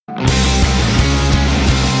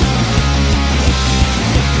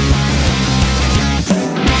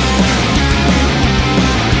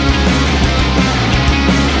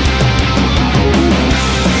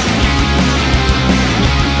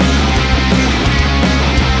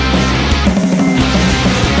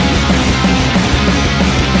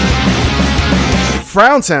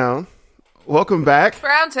Frowntown, welcome back.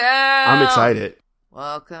 Frowntown! I'm excited.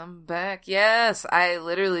 Welcome back. Yes, I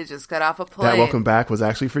literally just got off a plane. That welcome back was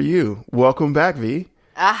actually for you. Welcome back, V.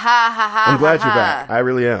 I'm glad you're back. I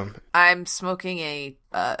really am. I'm smoking a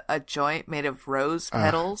joint made of rose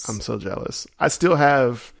petals. I'm so jealous. I still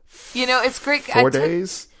have it's great. 4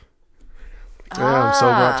 days. Yeah, I'm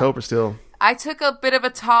sober October still. I took a bit of a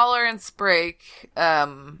tolerance break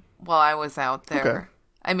while I was out there. Okay.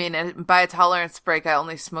 I mean, by a tolerance break, I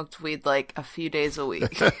only smoked weed like a few days a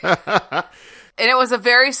week. And it was a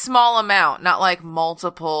very small amount, not like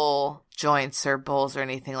multiple joints or bowls or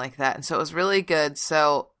anything like that. And so it was really good.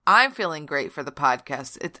 So I'm feeling great for the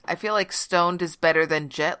podcast. I feel like stoned is better than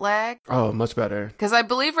jet lag. Oh, much better. Because I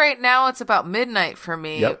believe right now it's about midnight for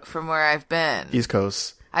me from where I've been. East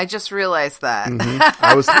Coast. I just realized that. Mm-hmm.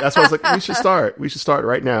 That's why I was like, we should start. We should start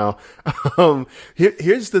right now.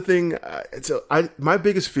 Here's the thing. My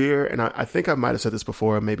biggest fear, and I think I might have said this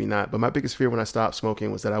before, maybe not, but my biggest fear when I stopped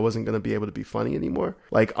smoking was that I wasn't going to be able to be funny anymore.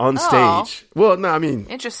 Like on stage. Well, no, I mean.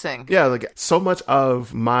 Interesting. Yeah, like so much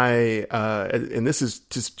of my, and this is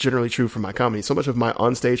just generally true for my comedy, so much of my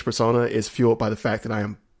onstage persona is fueled by the fact that I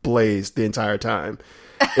am blazed the entire time.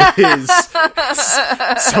 It is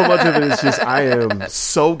so much of it is just I am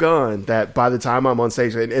so gone that by the time I'm on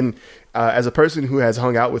stage and as a person who has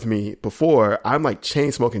hung out with me before, I'm like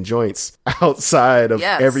chain smoking joints outside of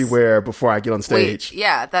everywhere before I get on stage.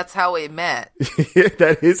 That's how we met.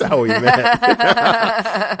 That is how we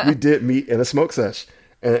met. We did meet in a smoke sesh,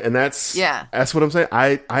 and that's what I'm saying.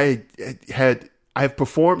 I've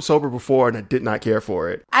performed sober before and I did not care for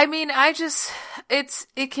it. I mean,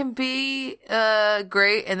 it can be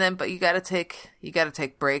great, but you gotta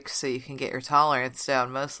take breaks so you can get your tolerance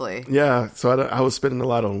down mostly. Yeah, so I was spending a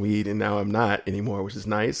lot on weed and now I'm not anymore, which is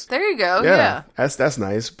nice. There you go. Yeah. That's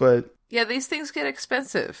nice, but yeah, these things get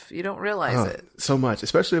expensive. You don't realize it. So much,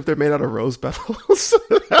 especially if they're made out of rose petals.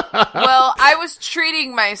 Well, I was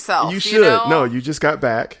treating myself. You should. No, you just got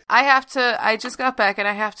back. I just got back and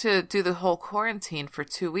I have to do the whole quarantine for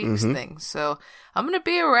 2 weeks thing. So I'm going to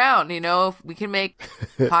be around, if we can make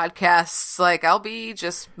podcasts, like I'll be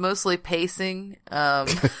just mostly pacing.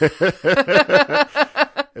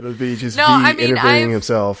 It'll be just interviewing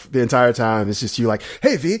himself the entire time. It's just you like,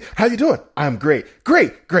 hey, V, how you doing? I'm great.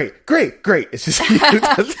 It's just you.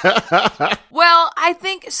 Well, I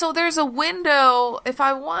think, so there's a window. If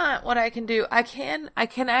I want, what I can do, I can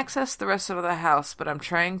access the rest of the house, but I'm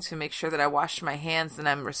trying to make sure that I wash my hands and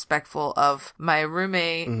I'm respectful of my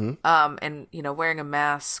roommate, and, wearing a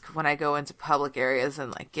mask when I go into public areas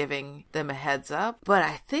and like giving them a heads up. But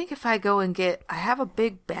I think if I go and I have a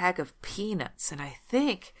big bag of peanuts and I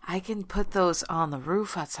think I can put those on the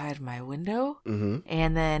roof outside my window,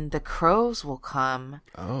 and then the crows will come,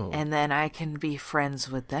 and then I can be friends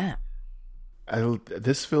with them.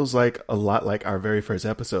 This feels like a lot like our very first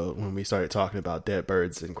episode when we started talking about dead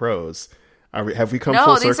birds and crows. Have we come full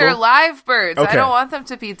circle? No, these are live birds. Okay. I don't want them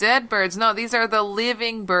to be dead birds. No, these are the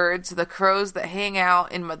living birds, the crows that hang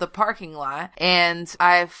out in the parking lot. And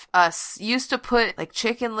I've used to put like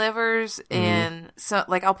chicken livers in, so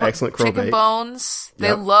like I'll put chicken bones.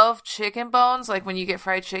 They love chicken bones. Like when you get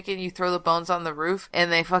fried chicken, you throw the bones on the roof,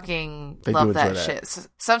 and they love that shit. So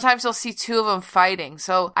sometimes you'll see two of them fighting.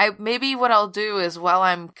 So maybe what I'll do is while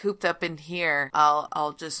I'm cooped up in here,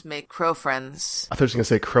 I'll just make crow friends. I thought you were gonna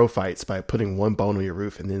say crow fights by putting one bone on your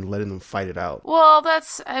roof and then letting them fight it out. Well,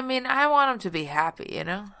 I want them to be happy,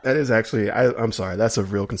 That is actually, I'm sorry, that's a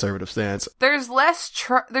real conservative stance. There's less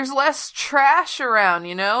trash around,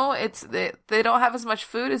 they don't have as much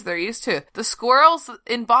food as they're used to. The squirrels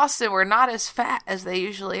in Boston were not as fat as they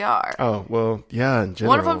usually are. Oh, well, yeah, in general.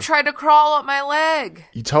 One of them tried to crawl up my leg.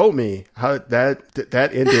 You told me how that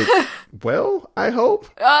ended well, I hope.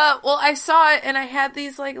 Well, I saw it and I had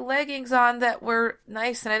these like leggings on that were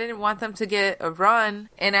nice and I didn't want them to get a run.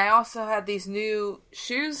 And I also had these new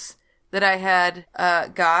shoes that I had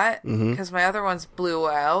got because my other ones blew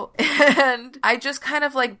out. And I just kind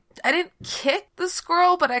of like, I didn't kick the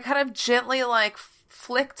squirrel, but I kind of gently like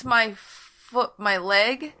flicked my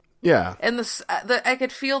leg. Yeah. And I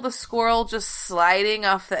could feel the squirrel just sliding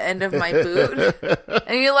off the end of my boot.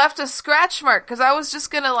 And he left a scratch mark because I was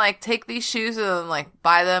just going to like take these shoes and then like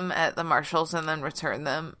buy them at the Marshalls and then return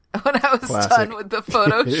them when I was done with the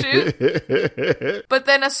photo shoot. But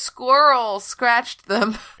then a squirrel scratched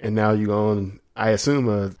them. And now you own, I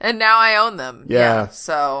assume, and now I own them. Yeah.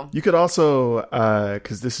 So you could also,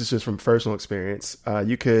 because this is just from personal experience,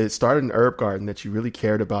 you could start an herb garden that you really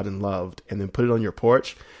cared about and loved and then put it on your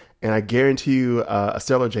porch. And I guarantee you a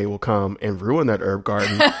Stellar J will come and ruin that herb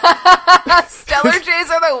garden Stellar Jays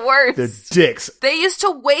are the worst. They're dicks. They used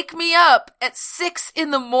to wake me up at 6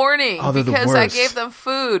 a.m. because I gave them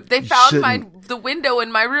food. They found the window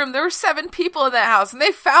in my room. There were 7 people in that house, and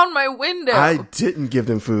they found my window. I didn't give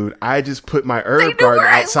them food. I just put my herb garden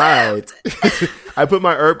outside. I put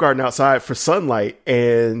my herb garden outside for sunlight,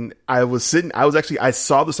 and I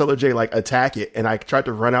saw the Stellar J like attack it, and I tried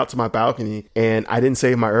to run out to my balcony, and I didn't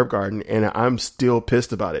save my herb garden, and I'm still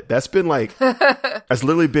pissed about it. That's been like, it's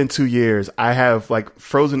literally been 2 years. I have like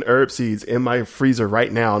frozen herb seeds in my freezer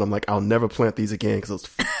right now, and I'm like, I'll never plant these again because those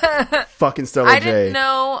fucking Stellar J. I didn't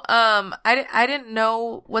know. I didn't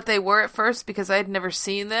know what they were at first because I had never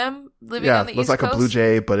seen them living on the East Coast. Yeah, it looks like a blue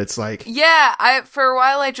jay, but it's like for a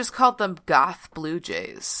while I just called them goth blue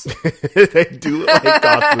jays. They do look like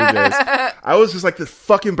goth blue jays. I was just like, this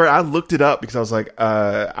fucking bird. I looked it up because I was like,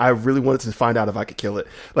 I really wanted to find out if I could kill it.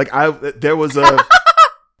 Like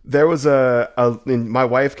there was and my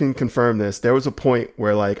wife can confirm this. There was a point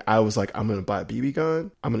where like I was like, I'm gonna buy a BB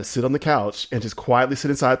gun. I'm gonna sit on the couch and just quietly sit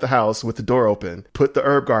inside the house with the door open. Put the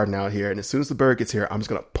herb garden out here, and as soon as the bird gets here, I'm just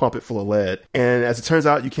gonna pump it full of lead. And as it turns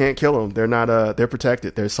out, you can't kill them. They're not. They're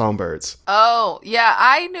protected. They're songbirds. Oh yeah,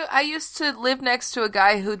 I knew. I used to live next to a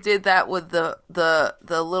guy who did that with the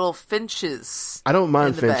little finches. I don't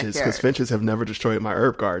mind finches because finches have never destroyed my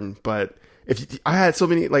herb garden, but. I had so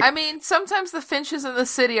many like. I mean, sometimes the finches in the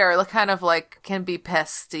city are kind of like can be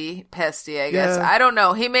pesty. I guess. Yeah. I don't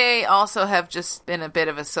know. He may also have just been a bit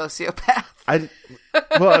of a sociopath.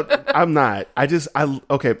 I'm not.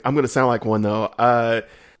 Okay. I'm gonna sound like one though.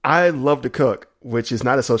 I love to cook, which is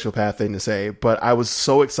not a sociopath thing to say, but I was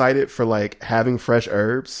so excited for like having fresh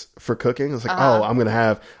herbs for cooking. I was like,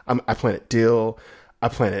 I planted dill, I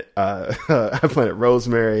planted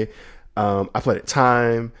rosemary, I planted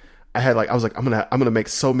thyme. I'm gonna make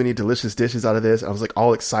so many delicious dishes out of this. I was like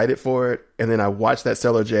all excited for it, and then I watched that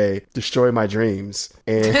Stellar J destroy my dreams.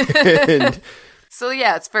 And so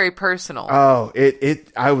yeah, it's very personal. Oh,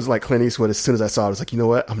 I was like Clint Eastwood as soon as I saw it. I was like, you know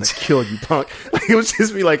what? I'm gonna kill you, punk. Like, it was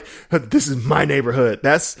just me like, this is my neighborhood.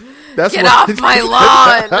 That's get off my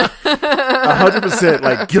lawn. 100%.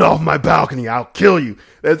 Like, get off my balcony. I'll kill you.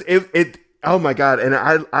 Oh my god! And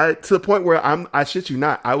I to the point where I shit you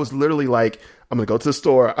not. I was literally like, I'm going to go to the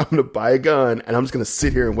store, I'm going to buy a gun, and I'm just going to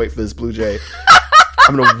sit here and wait for this blue jay.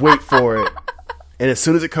 I'm going to wait for it. And as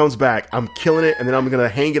soon as it comes back, I'm killing it, and then I'm going to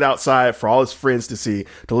hang it outside for all his friends to see,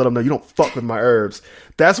 to let them know, you don't fuck with my herbs.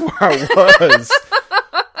 That's where I was.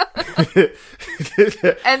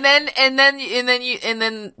 and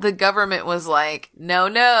then the government was like,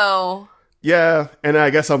 no. Yeah, and I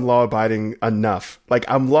guess I'm law-abiding enough. Like,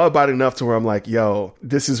 I'm law-abiding enough to where I'm like, yo,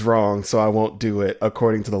 this is wrong, so I won't do it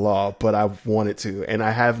according to the law, but I wanted to. And I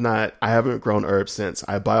haven't grown herbs since.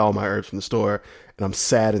 I buy all my herbs from the store, and I'm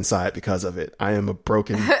sad inside because of it. I am a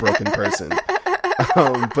broken person.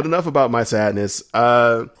 But enough about my sadness.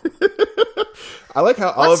 I like how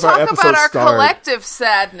all of our episodes start. Let's talk about our collective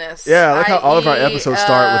sadness. Yeah, I like how all of our episodes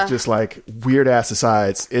start with just, like, weird-ass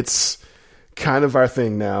asides. It's kind of our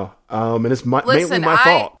thing now. And it's mainly my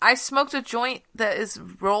fault. I smoked a joint that is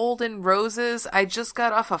rolled in roses. I just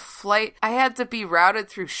got off a flight. I had to be routed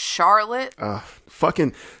through Charlotte.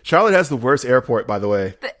 Fucking Charlotte has the worst airport, by the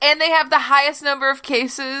way. And they have the highest number of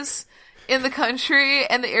cases in the country,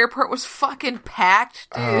 and the airport was fucking packed,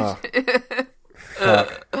 dude.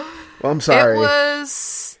 Fuck. Well, I'm sorry. It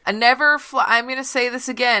was... I'm going to say this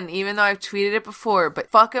again, even though I've tweeted it before, but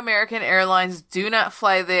fuck American Airlines. Do not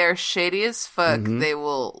fly there. Shady as fuck. Mm-hmm. They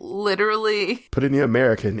will literally... Put in the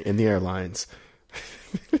American in the airlines.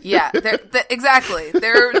 Yeah, exactly.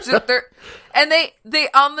 And they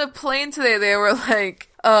on the plane today, they were like,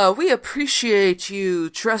 we appreciate you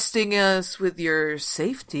trusting us with your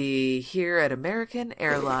safety here at American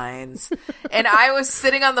Airlines. And I was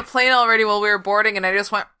sitting on the plane already while we were boarding, and I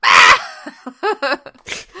just went,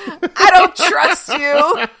 I don't trust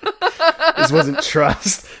you. This wasn't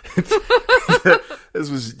trust. This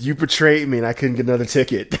was you betrayed me and I couldn't get another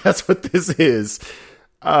ticket. That's what this is.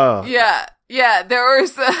 Oh. Yeah, there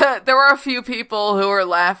were a few people who were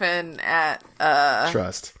laughing at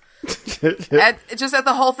trust. at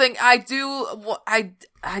the whole thing. I do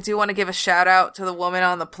want to give a shout out to the woman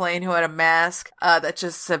on the plane who had a mask that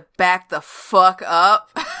just said back the fuck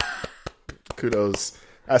up. Kudos.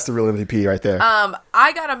 That's the real MVP right there.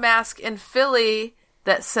 I got a mask in Philly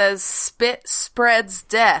that says "Spit spreads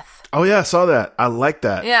death." Oh yeah, I saw that. I like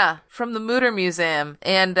that. Yeah, from the Mutter Museum,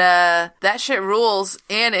 and that shit rules,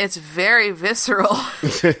 and it's very visceral.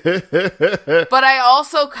 But I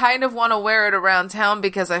also kind of want to wear it around town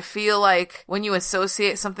because I feel like when you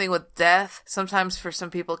associate something with death, sometimes for some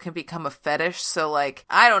people it can become a fetish. So like,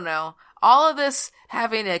 I don't know. all of this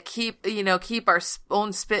having to keep our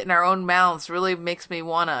own spit in our own mouths really makes me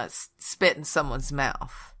want to spit in someone's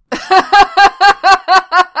mouth.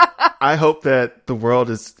 I hope that the world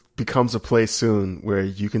becomes a place soon where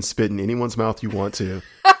you can spit in anyone's mouth you want to.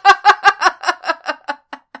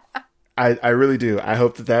 I really do. I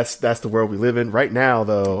hope that that's the world we live in right now,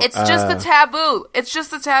 though. It's just the taboo. It's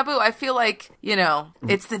just the taboo. I feel like,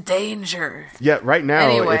 it's the danger. Yeah, right now,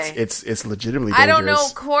 anyway, it's legitimately dangerous. I don't know.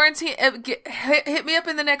 Quarantine, hit me up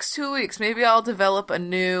in the next 2 weeks. Maybe I'll develop a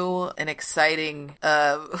new and exciting,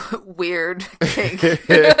 weird kink.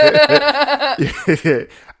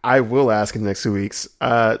 I will ask in the next 2 weeks.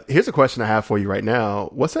 Here's a question I have for you right now.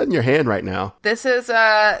 What's that in your hand right now? This is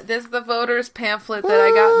the voters pamphlet that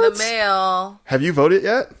I got in the mail. Have you voted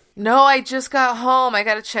yet? No, I just got home. I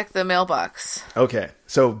got to check the mailbox. Okay,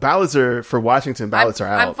 so ballots for Washington. Ballots are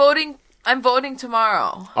out. I'm voting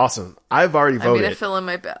tomorrow. Awesome. I've already voted. I'm gonna fill in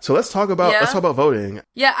my ballot. So let's talk about voting.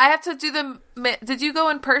 Yeah, I have to do did you go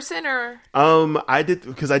in person or? I did,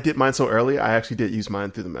 because I did mine so early. I actually did use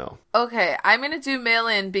mine through the mail. Okay, I'm gonna do mail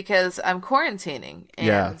in because I'm quarantining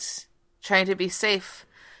and trying to be safe.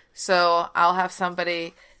 So I'll have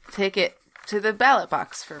somebody take it to the ballot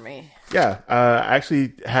box for me. Yeah, I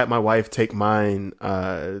actually had my wife take mine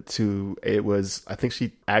I think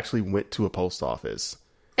she actually went to a post office.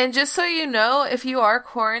 And just so you know, if you are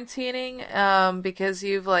quarantining because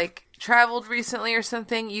you've traveled recently or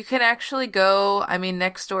something, you can actually go,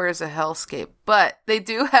 next door is a hellscape, but they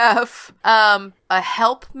do have a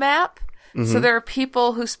help map. Mm-hmm. So there are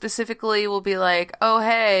people who specifically will be like, oh,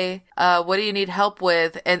 hey, what do you need help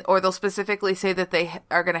with? Or they'll specifically say that they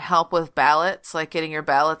are going to help with ballots, like getting your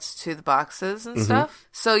ballots to the boxes and stuff.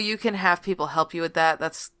 So you can have people help you with that.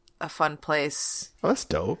 That's a fun place. Oh, that's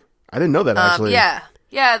dope. I didn't know that, actually.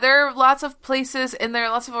 Yeah, there are lots of places and there are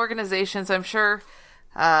lots of organizations. I'm sure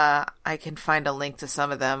I can find a link to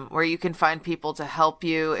some of them where you can find people to help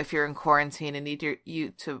you if you're in quarantine and need you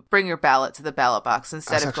to bring your ballot to the ballot box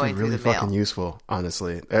instead of going through the mail. That's really fucking useful,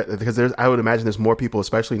 honestly. Because I would imagine there's more people,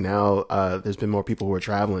 especially now, there's been more people who are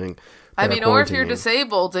traveling. Or if you're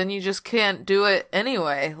disabled and you just can't do it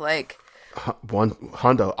anyway, one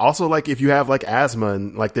hundo. Also, if you have asthma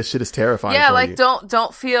and this shit is terrifying. Yeah, for you.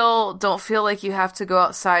 don't feel like you have to go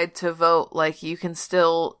outside to vote. You can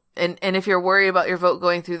still, and if you're worried about your vote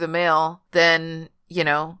going through the mail, then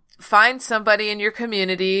find somebody in your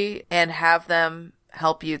community and have them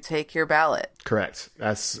help you take your ballot. Correct.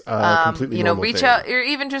 That's completely normal reach thing. out, or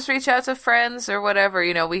even just reach out to friends or whatever.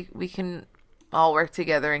 We can all work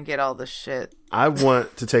together and get all this shit. I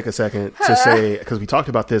want to take a second to say, because we talked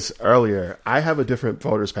about this earlier, I have a different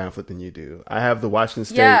voters pamphlet than you do. I have the Washington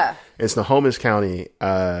State. Yeah. It's Snohomish County.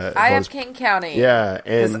 I have King County. Yeah.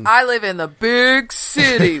 Because I live in the big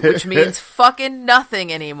city, which means fucking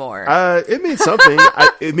nothing anymore. It means something.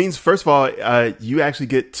 It means, first of all, you actually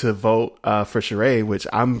get to vote for Sheree, which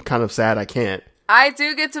I'm kind of sad I can't. I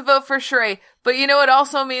do get to vote for Sheree, but it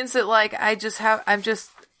also means that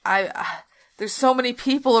there's so many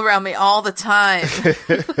people around me all the time.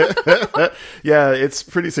 Yeah, it's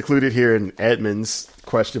pretty secluded here in Edmonds, ?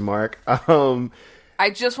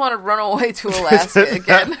 I just want to run away to Alaska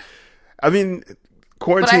again. Quarantine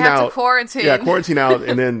but I have out. To quarantine. Yeah, quarantine out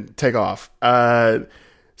and then take off.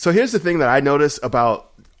 So here's the thing that I noticed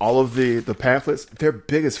about all of the pamphlets. They're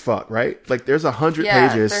big as fuck, right? There's 100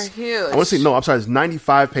 pages. They're huge. I want to say, no, I'm sorry, there's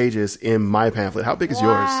 95 pages in my pamphlet. How big is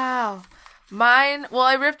yours? Wow. Mine,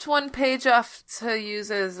 I ripped one page off to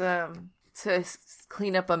use as, to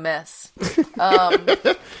clean up a mess.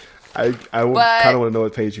 I kind of want to know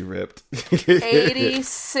what page you ripped.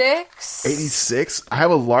 86. 86? I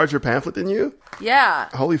have a larger pamphlet than you? Yeah.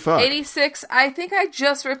 Holy fuck. 86. I think I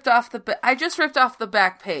just ripped off the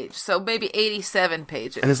back page. So maybe 87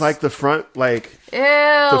 pages. And it's the front, Ew.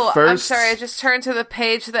 I'm sorry. I just turned to the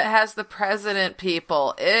page that has the president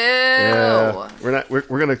people. Ew. Yeah. We're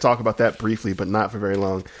going to talk about that briefly, but not for very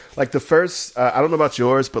long. The first, I don't know about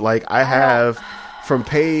yours, but I have from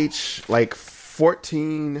page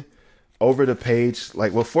 14 over to page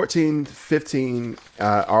 14, 15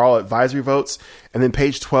 are all advisory votes, and then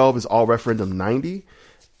page 12 is all referendum 90.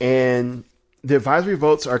 And the advisory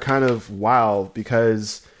votes are kind of wild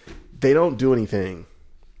because they don't do anything.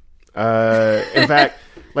 In fact,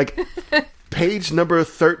 page number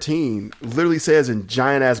 13 literally says in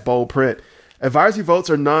giant ass bold print, advisory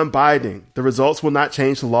votes are non-binding. The results will not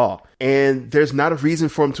change the law. And there's not a reason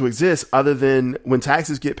for them to exist other than when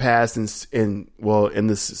taxes get passed in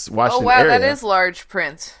this Washington area. That is large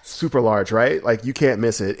print. Super large, right? You can't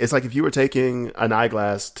miss it. It's if you were taking an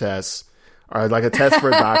eyeglass test or like a test for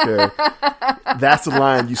a doctor, that's the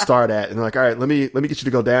line you start at. And they're like, all right, let me get you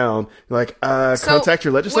to go down. You're like, contact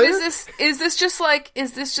your legislator. What is this? Is this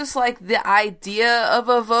just like the idea of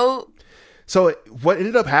a vote? So what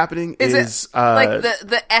ended up happening is it like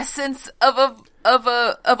the essence of a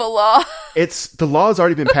law? It's the law has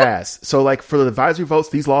already been passed. So like for the advisory votes,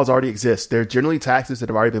 these laws already exist. They're generally taxes that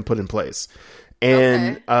have already been put in place.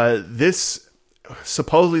 And this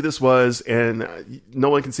was, and no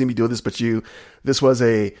one can see me do this but you, this was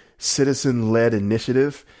a citizen-led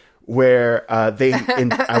initiative where they,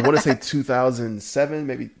 in I want to say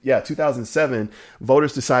 2007,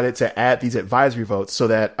 voters decided to add these advisory votes so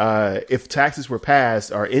that if taxes were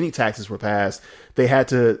passed or any taxes were passed, they had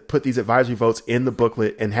to put these advisory votes in the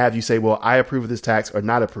booklet and have you say, well, I approve of this tax or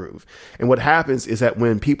not approve. And what happens is that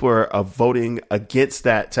when people are voting against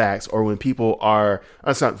that tax, or when people are,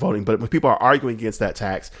 it's not voting, but when people are arguing against that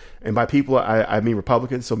tax, and by people, I mean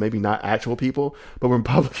Republicans, so maybe not actual people, but when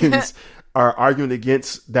Republicans are arguing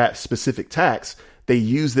against that specific tax, they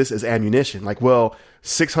use this as ammunition. Like, well,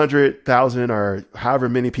 600,000 or however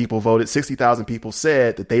many people voted, 60,000 people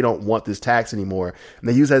said that they don't want this tax anymore. And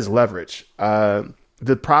they use that as leverage. The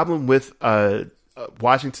problem with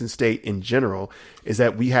Washington State in general is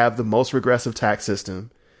that we have the most regressive tax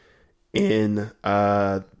system in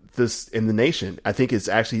the nation. I think it's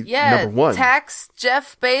actually number one. Tax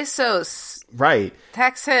Jeff Bezos. Right.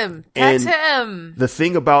 Tax him. The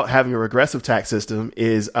thing about having a regressive tax system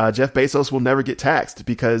is Jeff Bezos will never get taxed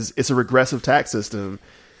because it's a regressive tax system.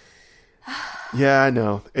 Yeah, I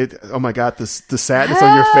know. Oh my God, the sadness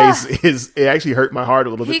on your face it actually hurt my heart a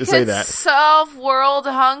little bit to say that. He could solve world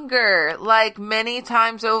hunger like many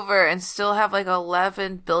times over and still have like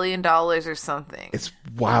 $11 billion or something. It's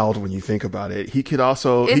wild when you think about it. He could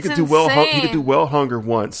do well hunger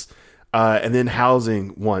once. And then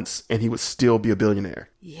housing once, and he would still be a billionaire.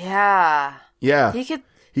 Yeah. He could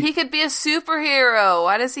be a superhero.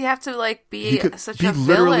 Why does he have to be such a villain?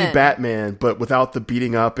 Literally Batman, but without the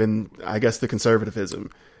beating up and I guess the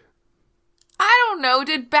conservatism. I don't know.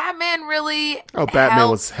 Did Batman really? Oh, Batman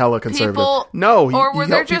was hella conservative. People, no, he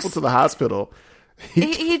helped people to the hospital.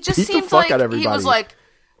 He just seemed like he was like,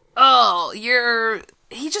 oh,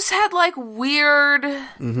 He just had like weird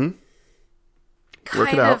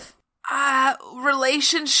kind of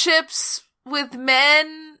relationships with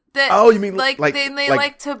men that you mean like they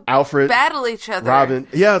like to Alfred, battle each other. Robin.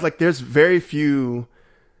 Yeah, like there's very few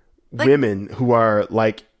women who are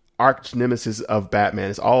like arch nemesis of Batman.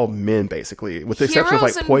 It's all men basically, with the exception of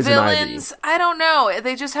like Poison Ivy. I don't know.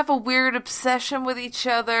 They just have a weird obsession with each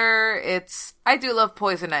other. I do love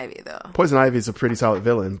Poison Ivy though. Poison Ivy is a pretty solid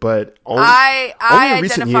villain, but I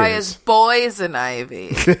identify as Poison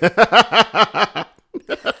Ivy.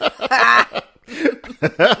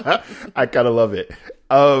 I kind of love it.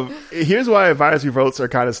 Here's why advisory votes are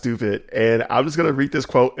kind of stupid, and I'm just gonna read this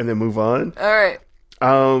quote and then move on. All right.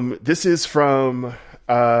 This is from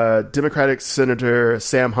Democratic Senator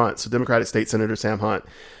Sam Hunt, so Democratic State Senator Sam Hunt.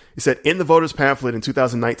 He said, in the voters pamphlet in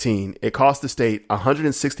 2019, it cost the state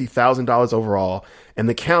 $160,000 overall, and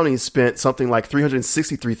the county spent something like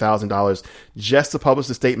 $363,000 just to publish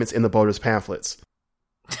the statements in the voters pamphlets.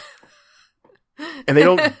 And they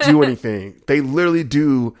don't do anything. They literally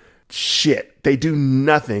do shit. They do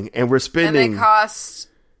nothing. And we're spending... And they cost...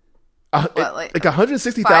 like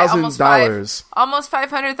 $160,000. Almost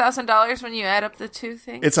 $500,000 when you add up the two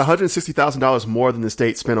things. It's $160,000 more than the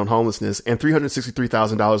state spent on homelessness and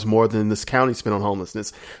 $363,000 more than this county spent on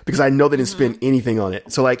homelessness, because I know they didn't spend anything on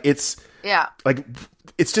it. So like it's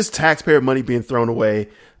just taxpayer money being thrown away.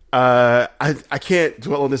 I can't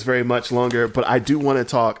dwell on this very much longer, but I do want to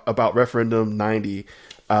talk about Referendum 90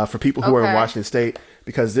 for people who are in Washington State,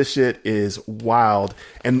 because this shit is wild.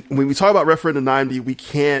 And when we talk about Referendum 90, we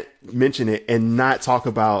can't mention it and not talk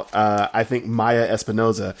about, I think, Maya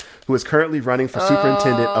Espinoza, who is currently running for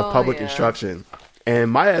Superintendent of Public Instruction.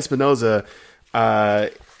 And Maya Espinoza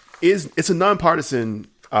it's a nonpartisan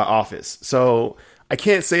office. So I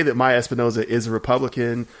can't say that Maya Espinoza is a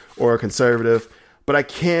Republican or a conservative, but I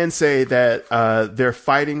can say that they're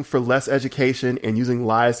fighting for less education and using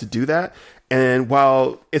lies to do that. And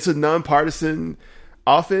while it's a nonpartisan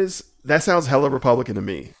office, that sounds hella Republican to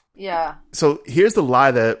me. Yeah. So here's the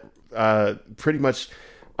lie that pretty much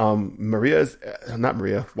Maya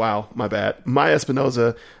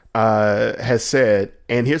Espinoza has said,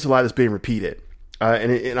 and here's the lie that's being repeated.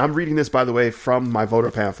 And I'm reading this, by the way, from my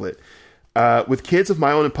voter pamphlet. With kids of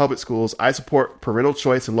my own in public schools, I support parental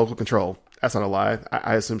choice and local control. That's not a lie.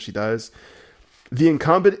 I assume she does. The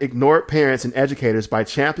incumbent ignored parents and educators by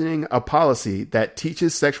championing a policy that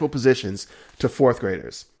teaches sexual positions to fourth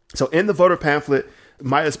graders. So in the voter pamphlet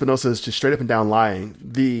Maya Espinosa is just straight up and down lying.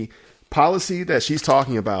 The policy that she's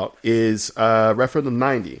talking about is Referendum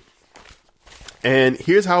 90. And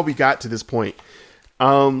here's how we got to this point.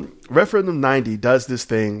 Referendum 90 does this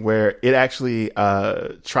thing where it actually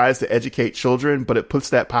tries to educate children, but it puts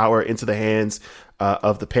that power into the hands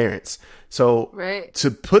of the parents. So to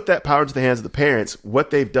put that power into the hands of the parents,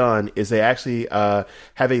 what they've done is they actually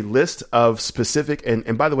have a list of specific,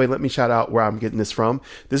 and by the way, let me shout out where I'm getting this from.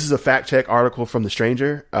 This is a fact check article from The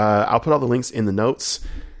Stranger. I'll put all the links in the notes.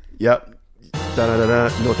 Yep.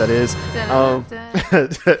 Da-da-da-da. You know what that is?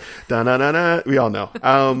 Da-da-da-da. We all know.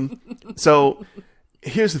 So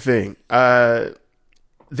here's the thing.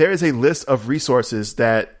 There is a list of resources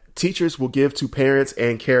that teachers will give to parents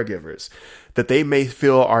and caregivers that they may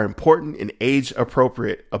feel are important and age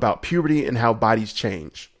appropriate about puberty and how bodies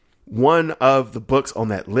change. One of the books on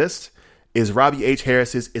that list is Robbie H.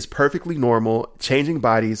 Harris's Is Perfectly Normal, Changing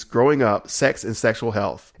Bodies, Growing Up, Sex and Sexual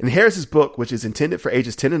Health. And Harris's book, which is intended for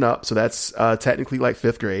ages 10 and up, so that's technically like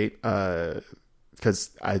 5th grade,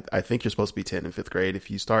 because I think you're supposed to be 10 in 5th grade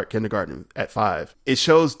if you start kindergarten at 5. It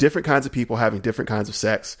shows different kinds of people having different kinds of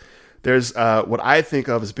sex. There's what I think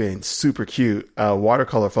of as being super cute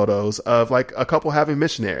watercolor photos of like a couple having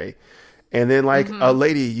missionary, and then like a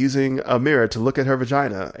lady using a mirror to look at her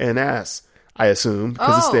vagina and ass, I assume,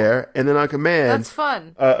 because it's there. And then like a man, that's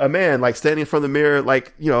fun. A man like standing in front of the mirror,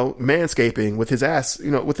 like, you know, manscaping with his ass, you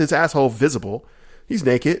know, with his asshole visible. He's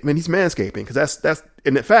naked, man. He's manscaping because that's.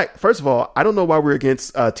 And in fact, first of all, I don't know why we're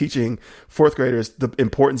against teaching 4th graders the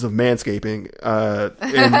importance of manscaping,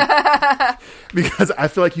 because I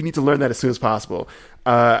feel like you need to learn that as soon as possible.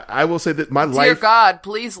 I will say that my life, dear God,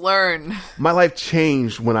 please learn. My life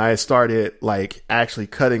changed when I started like actually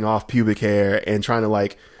cutting off pubic hair and trying to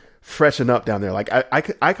like freshen up down there. Like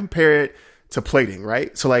I compare it to plating,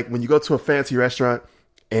 right? So like when you go to a fancy restaurant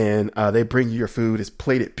and they bring you your food, it's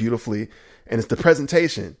plated beautifully. And it's the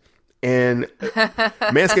presentation, and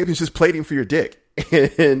manscaping is just plating for your dick,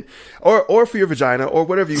 and or for your vagina or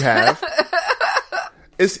whatever you have.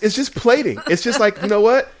 It's just plating. It's just like, you know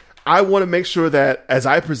what? I want to make sure that as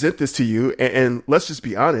I present this to you, and let's just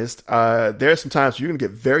be honest, there are some times you're going to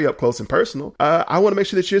get very up close and personal. I want to make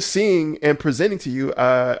sure that you're seeing and presenting to you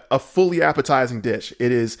a fully appetizing dish.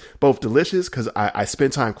 It is both delicious because I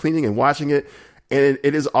spend time cleaning and watching it. And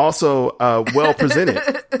it is also well presented.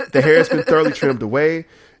 The hair has been thoroughly trimmed away.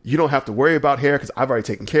 You don't have to worry about hair because I've already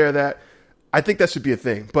taken care of that. I think that should be a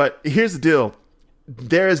thing. But here's the deal.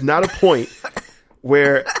 There is not a point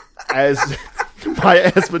where, as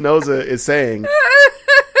Maya Espinosa is saying,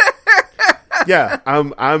 yeah,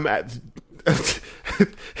 I'm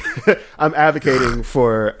advocating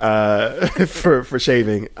for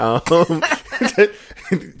shaving.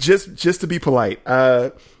 Just to be polite.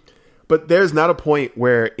 But there's not a point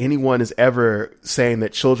where anyone is ever saying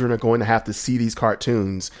that children are going to have to see these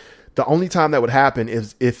cartoons. The only time that would happen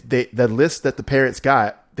is if the list that the parents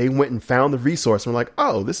got, they went and found the resource and were like,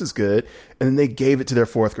 oh, this is good. And then they gave it to their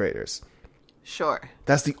 4th graders. Sure.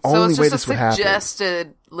 That's the only way this would happen. So it's just a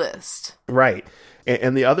suggested list. Right.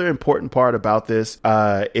 And the other important part about this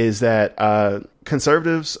is that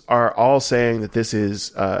conservatives are all saying that this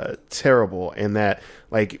is terrible and that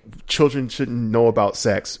like children shouldn't know about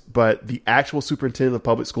sex. But the actual superintendent of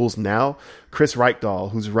public schools now, Chris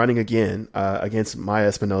Reichdahl, who's running again against Maya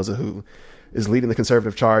Espinosa, who is leading the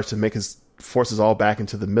conservative charge to make his forces all back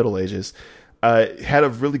into the Middle Ages, had a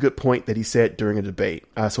really good point that he said during a debate.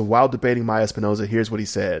 So while debating Maya Espinosa, here's what he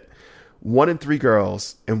said. 1 in 3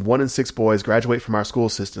 girls and 1 in 6 boys graduate from our school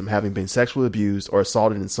system having been sexually abused or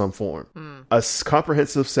assaulted in some form. A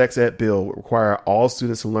comprehensive sex ed bill would require all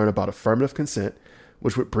students to learn about affirmative consent,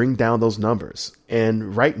 which would bring down those numbers.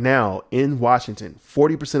 And right now in Washington,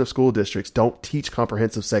 40% of school districts don't teach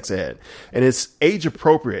comprehensive sex ed. And it's age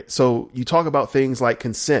appropriate. So you talk about things like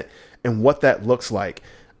consent and what that looks like.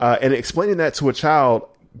 And explaining that to a child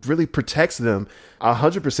really protects them,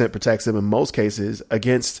 100% protects them in most cases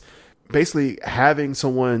against basically having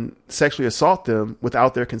someone sexually assault them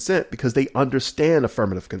without their consent because they understand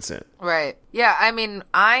affirmative consent. Right. Yeah. I mean,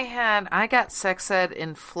 I got sex ed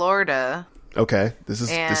in Florida. Okay, this is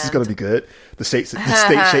going to be good. The state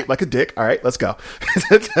shaped like a dick. All right, let's go.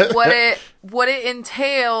 what it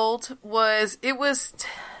entailed was it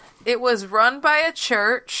was run by a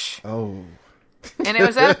church. Oh. And it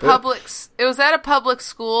was at a public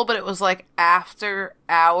school, but it was like after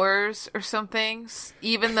hours or something,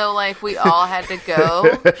 even though like we all had to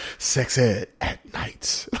go. Sex ed at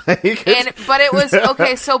night. But it was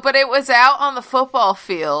out on the football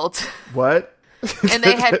field. What? And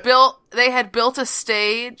they had built a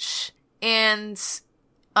stage, and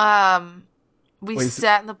We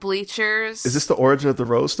sat in the bleachers. Is this the origin of the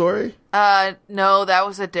Rose story? No, that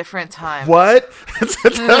was a different time. What?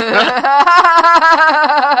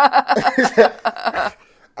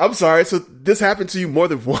 I'm sorry. So this happened to you more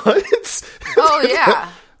than once? Oh, yeah.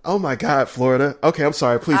 Oh, my God, Florida. Okay, I'm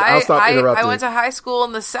sorry. Please, I'll stop interrupting. I went to high school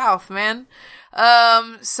in the South, man.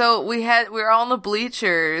 So we were all in the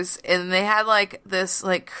bleachers, and they had, like, this,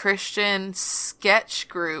 like, Christian sketch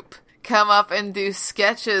group come up and do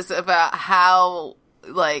sketches about how,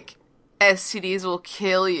 like, STDs will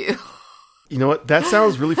kill you. You know what? That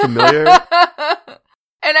sounds really familiar.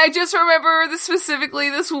 And I just remember specifically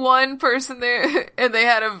this one person there, and they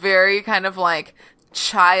had a very kind of, like,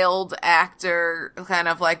 child actor, kind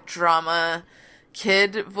of, like, drama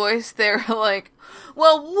kid voice. They were like,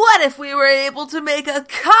 well, what if we were able to make a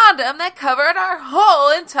condom that covered our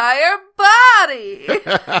whole entire body?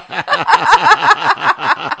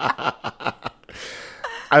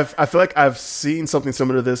 I feel like I've seen something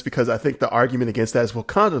similar to this, because I think the argument against that is, well,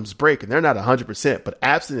 condoms break and they're not 100%, but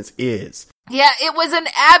abstinence is. Yeah, it was an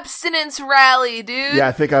abstinence rally, dude. Yeah,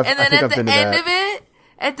 I think I've And then been at the to end that. of it,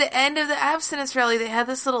 at the end of the abstinence rally, they had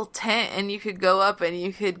this little tent, and you could go up and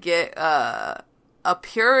you could get a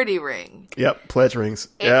purity ring. Yep, pledge rings.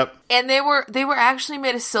 Yep. And they were actually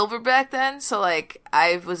made of silver back then, so like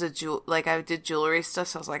I did jewelry stuff,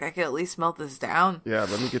 so I was like, I could at least melt this down. Yeah,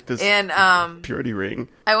 let me get this purity ring.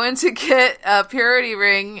 I went to get a purity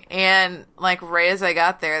ring, and like right as I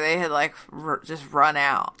got there, they had like just run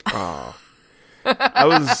out. Oh. I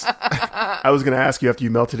was going to ask you, after you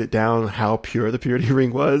melted it down, how pure the purity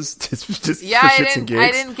ring was. Just yeah, for shits and gigs. I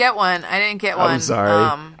didn't get one. I'm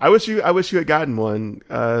sorry. I wish you had gotten one.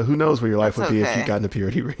 Who knows where your life would be if you'd gotten a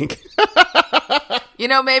purity ring. You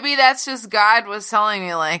know, maybe that's just God was telling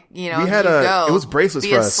me, like, you know, we had it was bracelets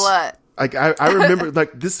for us. Be a slut. Like I remember,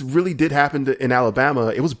 like, this really did happen in Alabama.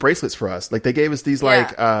 It was bracelets for us. Like, they gave us these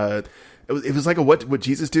like it was like a what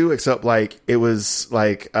Jesus do, except like it was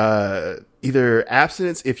like either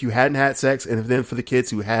abstinence if you hadn't had sex, and then for the kids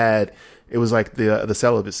who had, it was like the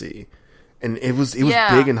celibacy, and it was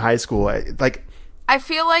big in high school. I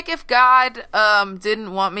feel like if God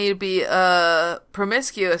didn't want me to be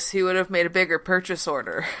promiscuous, he would have made a bigger purchase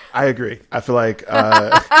order. I agree. I feel like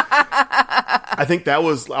I think that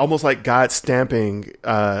was almost like God stamping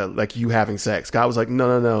like you having sex. God was like,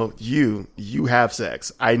 no, you have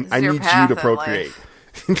sex. I need you to procreate.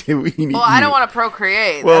 I don't want to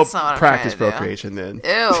procreate. Well, that's not what practice I'm trying to procreation do. then.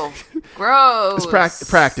 Ew, gross. It's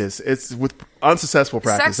practice. It's with unsuccessful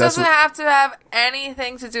practice. Sex doesn't have to have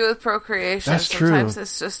anything to do with procreation. That's true. Sometimes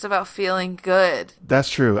it's just about feeling good. That's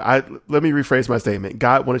true. Let me rephrase my statement.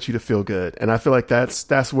 God wanted you to feel good, and I feel like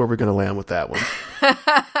that's where we're going to land with that one.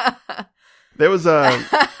 There was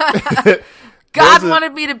God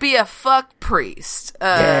wanted me to be a fuck priest.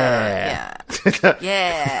 Yeah.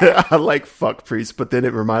 I like fuck priests, but then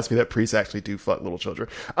it reminds me that priests actually do fuck little children.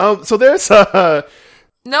 So there's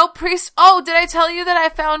no priest. Oh, did I tell you that I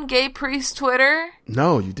found gay priest Twitter?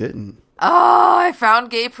 No, you didn't. Oh, I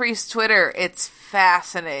found gay priest Twitter. It's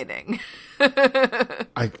fascinating.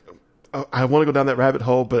 I want to go down that rabbit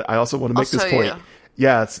hole, but I also want to make this point. You.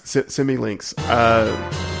 Yeah, send me links.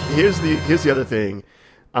 Here's the other thing.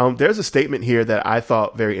 There's a statement here that I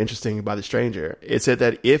thought very interesting by The Stranger. It said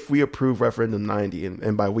that if we approve referendum 90,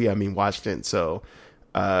 and by we I mean Washington, so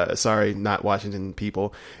sorry, not Washington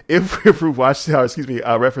people. If we approve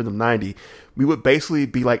referendum 90, we would basically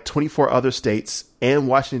be like 24 other states and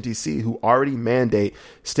Washington, D.C., who already mandate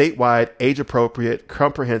statewide, age-appropriate,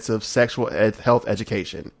 comprehensive sexual health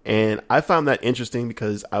education. And I found that interesting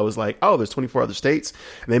because I was like, oh, there's 24 other states.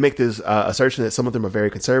 And they make this assertion that some of them are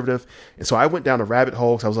very conservative. And so I went down a rabbit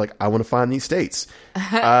hole because I was like, I want to find these states.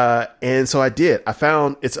 And so I did. I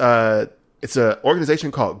found it's an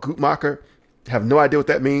organization called Guttmacher. Have no idea what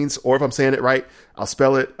that means, or if I'm saying it right, I'll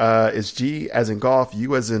spell it. It's G as in golf,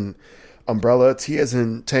 U as in umbrella, T as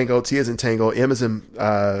in tango, T as in tango, M as in,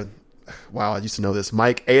 wow, I used to know this,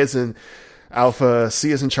 Mike, A as in alpha,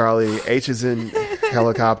 C as in Charlie, H as in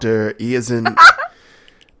helicopter, E as in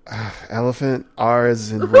elephant, R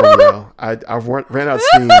as in Romeo. I ran out of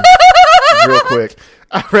steam real quick.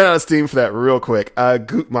 I ran out of steam for that real quick.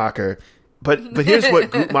 Guttmacher. But here's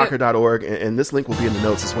what Guttmacher.org, and this link will be in the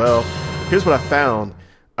notes as well. Here's what I found.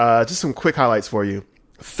 Just some quick highlights for you.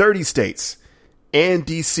 30 states and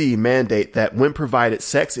DC mandate that when provided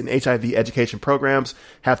sex and HIV education programs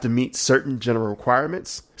have to meet certain general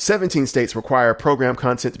requirements. 17 states require program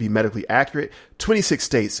content to be medically accurate. 26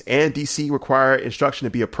 states and DC require instruction to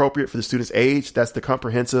be appropriate for the student's age. That's the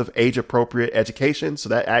comprehensive age-appropriate education. So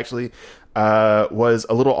that actually was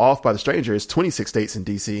a little off by the stranger. It's 26 states in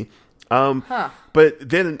DC. But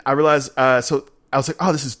then I realized, so I was like,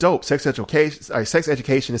 oh, this is dope. Sex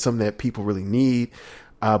education is something that people really need.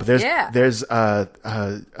 But there's there's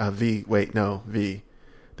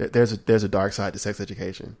a dark side to sex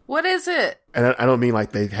education. What is it? And I don't mean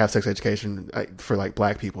like they have sex education for like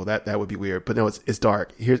black people. That would be weird. But no, it's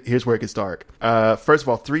dark. Here's where it gets dark. First of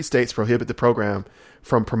all, 3 states prohibit the program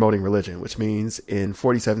from promoting religion, which means in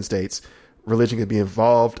 47 states, religion can be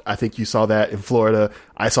involved. I think you saw that in Florida.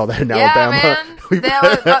 I saw that in Alabama. Man.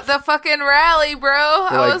 That was the fucking rally, bro.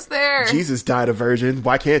 I was there. Jesus died a virgin.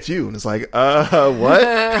 Why can't you? And it's like, what?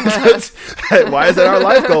 Why is that our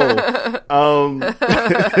life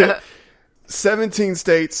goal? 17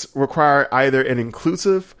 states require either an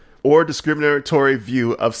inclusive or discriminatory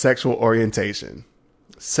view of sexual orientation.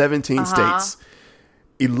 17 states.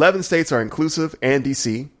 11 states are inclusive and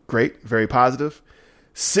DC. Great. Very positive.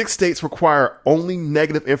 6 states require only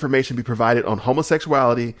negative information be provided on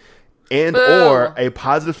homosexuality and or a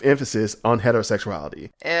positive emphasis on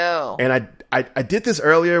heterosexuality. Ew. And I did this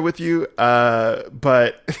earlier with you,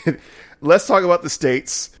 but let's talk about the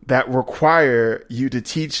states that require you to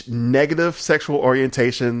teach negative sexual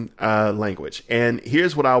orientation language. And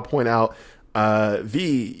here's what I'll point out.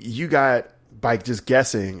 You got, by just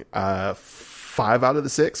guessing, 5 out of the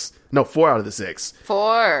 6. No, 4 out of the 6.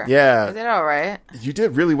 4. Yeah. I did all right. You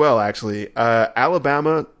did really well, actually.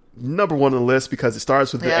 Alabama, number 1 on the list because it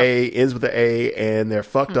starts with the A, ends with the A, and they're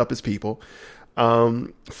fucked up as people.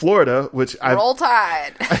 Florida, which Roll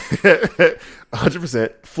Tide.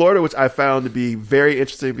 100%. Florida, which I found to be very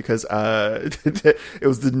interesting because it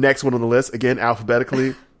was the next one on the list, again,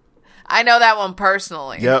 alphabetically. I know that one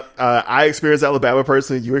personally. Yep. I experienced Alabama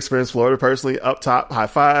personally. You experienced Florida personally. Up top, high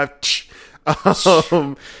five.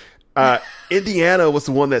 Indiana was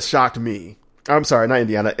the one that shocked me. I'm sorry, not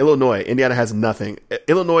Indiana. Illinois. Indiana has nothing.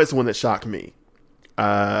 Illinois is the one that shocked me.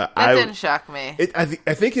 That didn't shock me. I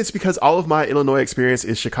think it's because all of my Illinois experience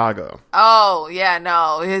is Chicago. Oh yeah,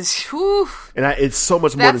 no, it's it's so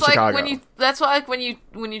much more than like Chicago. That's like when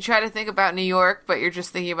you try to think about New York, but you're just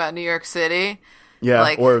thinking about New York City. Yeah,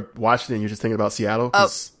 like, or Washington, you're just thinking about Seattle.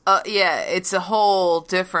 Yeah, it's a whole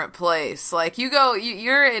different place. Like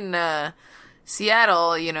you're in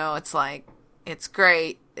Seattle, it's like it's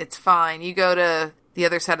great, it's fine. You go to the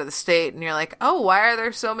other side of the state and you're like, oh, why are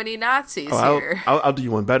there so many Nazis here? I'll do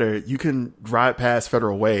you one better. You can ride past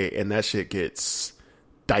Federal Way and that shit gets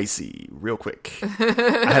dicey real quick.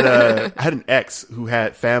 I had an ex who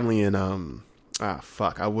had family in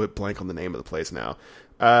I would blank on the name of the place now.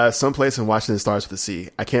 Someplace in Washington starts with a C.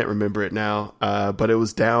 I can't remember it now. But it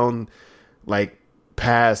was down like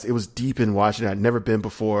past, it was deep in Washington. I'd never been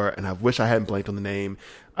before, and I wish I hadn't blanked on the name.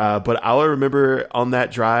 But all I remember on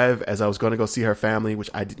that drive as I was going to go see her family, which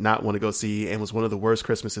I did not want to go see, and was one of the worst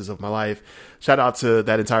Christmases of my life. Shout out to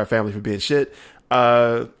that entire family for being shit.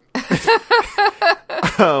 All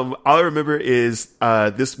I remember is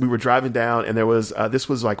we were driving down, and there was this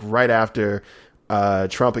was like right after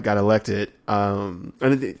Trump had got elected. And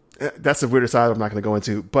that's the weirder side I'm not going to go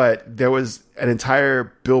into, but there was an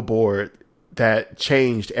entire billboard that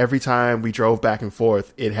changed every time we drove back and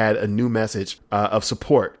forth. It had a new message of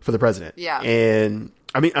support for the president. Yeah. And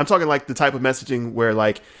I mean, I'm talking like the type of messaging where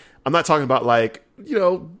like, I'm not talking about like,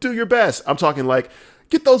 do your best. I'm talking like,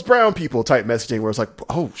 get those brown people type messaging where it's like,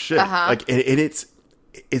 oh shit. Like, and it's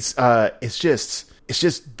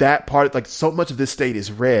just that part, like so much of this state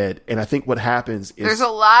is red. And I think what happens is there's a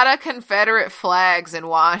lot of Confederate flags in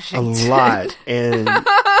Washington. A lot. And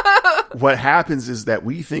what happens is that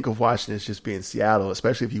we think of Washington as just being Seattle,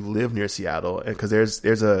 especially if you live near Seattle. And cause there's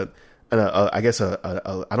I guess I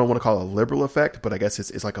don't want to call it a liberal effect, but I guess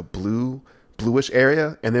it's like a bluish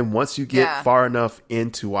area. And then once you get far enough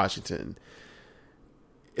into Washington,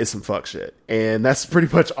 it's some fuck shit. And that's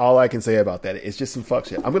pretty much all I can say about that. It's just some fuck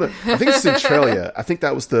shit. I think it's Centralia. I think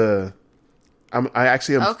that was okay.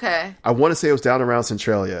 I want to say it was down around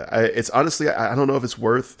Centralia. It's honestly, I don't know if it's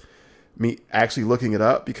worth me actually looking it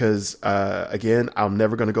up because, again, I'm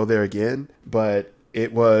never going to go there again, but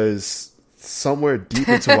it was somewhere deep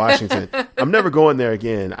into Washington. I'm never going there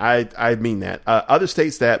again. I mean that. Other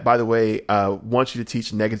states that, by the way, want you to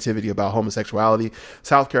teach negativity about homosexuality.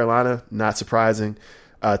 South Carolina, not surprising.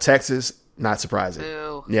 Texas, not surprising.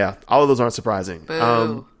 Boo. Yeah, all of those aren't surprising.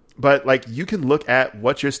 Boo. But like you can look at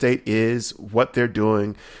what your state is, what they're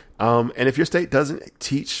doing, and if your state doesn't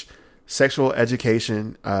teach sexual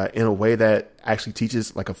education in a way that actually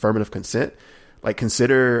teaches like affirmative consent, like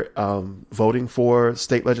consider voting for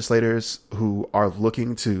state legislators who are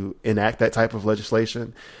looking to enact that type of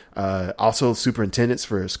legislation. Also, superintendents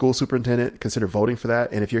for school superintendent, consider voting for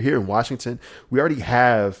that. And if you're here in Washington, we already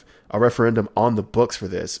have a referendum on the books for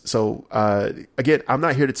this. So again, I'm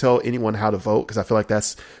not here to tell anyone how to vote because I feel like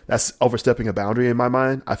that's overstepping a boundary in my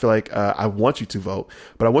mind. I feel like I want you to vote,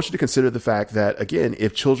 but I want you to consider the fact that, again,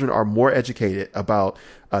 if children are more educated about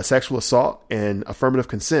sexual assault and affirmative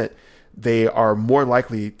consent, they are more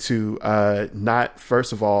likely to not,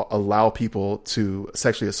 first of all, allow people to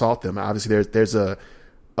sexually assault them. Obviously, there's a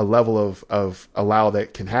level of allow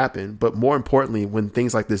that can happen. But more importantly, when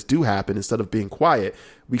things like this do happen, instead of being quiet,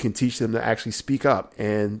 we can teach them to actually speak up.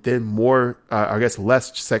 And then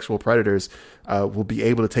less sexual predators will be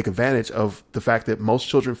able to take advantage of the fact that most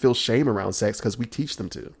children feel shame around sex because we teach them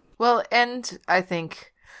to. Well, and I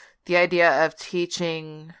think the idea of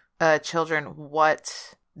teaching children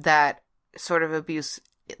what that sort of abuse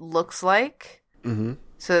looks like,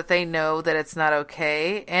 so that they know that it's not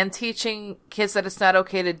okay, and teaching kids that it's not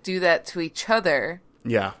okay to do that to each other.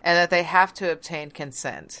 Yeah. And that they have to obtain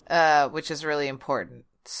consent, which is really important.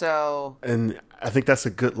 So, and I think that's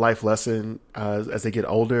a good life lesson as they get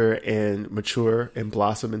older and mature and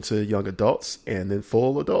blossom into young adults and then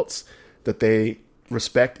full adults, that they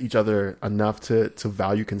respect each other enough to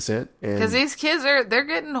value consent. Because these kids they're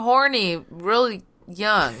getting horny really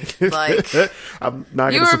young. Like, I'm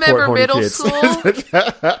not you going to support remember horny middle kids. school?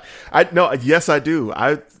 Yes, I do.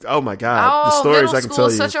 Oh my God, the stories I can tell you. Middle school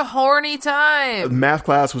is such a horny time. Math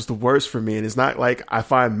class was the worst for me, and it's not like I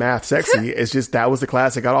find math sexy. It's just that was the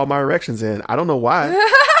class I got all my erections in. I don't know why.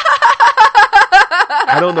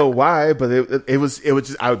 I don't know why, but it was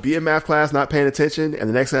just, I would be in math class not paying attention, and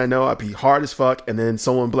the next thing I know, I'd be hard as fuck, and then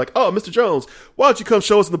someone would be like, "Oh, Mr. Jones, why don't you come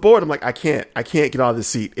show us the board?" I'm like, I can't get out of this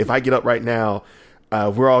seat. If I get up right now,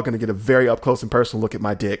 we're all going to get a very up close and personal look at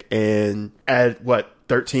my dick. And at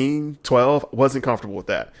 13, 12, wasn't comfortable with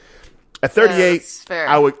that. At 38,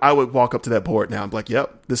 I would walk up to that board now. I'm like,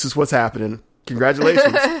 yep, this is what's happening.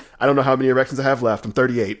 Congratulations. I don't know how many erections I have left. I'm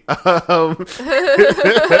 38.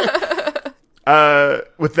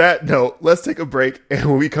 With that note, let's take a break. And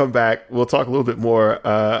when we come back, we'll talk a little bit more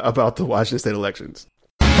about the Washington state elections.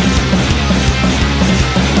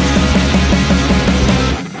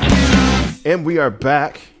 And we are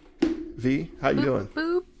back. V, how you doing?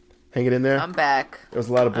 Boop. Hanging in there? I'm back. There was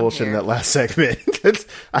a lot of bullshit in that last segment.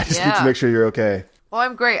 I just need to make sure you're okay. Well,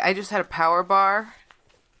 I'm great. I just had a power bar.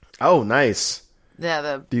 Oh, nice.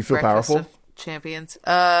 Yeah, Do you feel powerful? of Champions.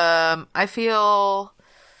 I feel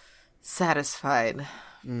satisfied.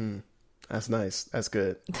 That's nice. That's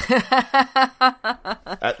good.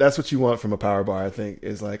 That's what you want from a power bar, I think,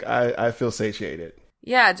 is like, I feel satiated.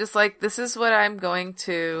 Yeah, just like, this is what I'm going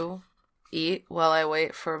to eat while I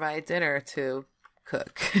wait for my dinner to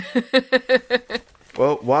cook.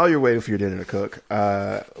 Well, while you're waiting for your dinner to cook,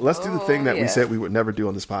 let's do the thing that we said we would never do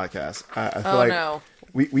on this podcast. I feel no.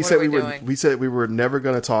 We said we said we were never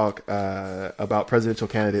going to talk about presidential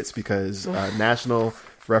candidates because national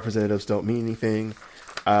representatives don't mean anything.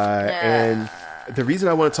 And the reason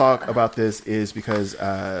I want to talk about this is because,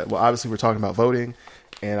 obviously we're talking about voting,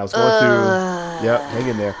 and I was going through. Yep, hang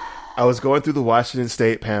in there. I was going through the Washington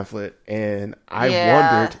State pamphlet, and I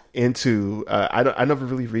wandered into. I never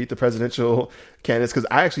really read the presidential candidates because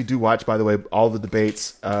I actually do watch, by the way, all the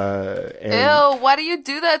debates. Ew! Why do you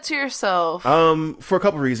do that to yourself? For a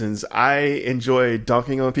couple of reasons. I enjoy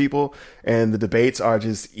dunking on people, and the debates are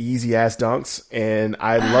just easy ass dunks. And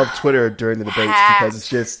I love Twitter during the debates because it's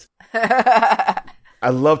just. I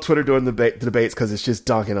love Twitter during the debates because it's just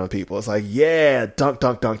dunking on people. It's like, yeah, dunk,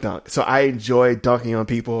 dunk, dunk, dunk. So I enjoy dunking on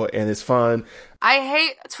people, and it's fun. I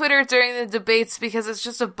hate Twitter during the debates because it's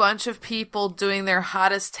just a bunch of people doing their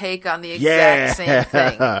hottest take on the exact same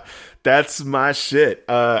thing. That's my shit.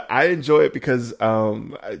 I enjoy it because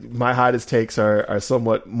my hottest takes are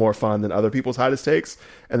somewhat more fun than other people's hottest takes,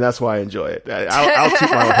 and that's why I enjoy it. I'll toot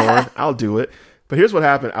my own horn. I'll do it. But here's what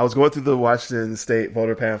happened. I was going through the Washington State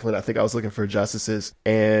voter pamphlet. I think I was looking for justices,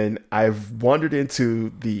 and I've wandered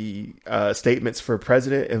into the statements for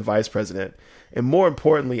president and vice president. And more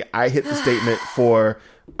importantly, I hit the statement for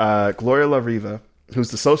Gloria La Riva,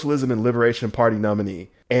 who's the Socialism and Liberation Party nominee.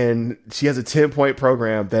 And she has a 10-point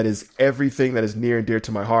program that is everything that is near and dear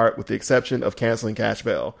to my heart, with the exception of canceling cash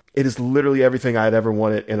bail. It is literally everything I'd ever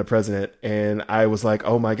wanted in a president. And I was like,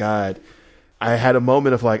 oh my God. I had a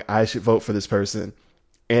moment of like, I should vote for this person.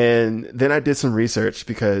 And then I did some research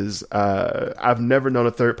because I've never known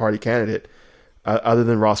a third party candidate other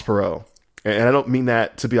than Ross Perot. And I don't mean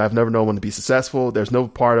that to be, I've never known one to be successful. There's no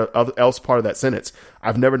part of that sentence.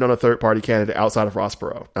 I've never known a third party candidate outside of Ross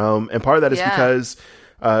Perot. And part of that is because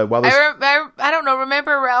while I don't know.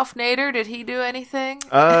 Remember Ralph Nader? Did he do anything?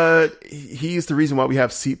 He's the reason why we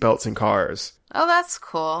have seatbelts in cars. Oh, that's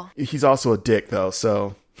cool. He's also a dick, though.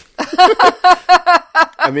 So,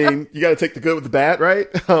 I mean, you got to take the good with the bad, right?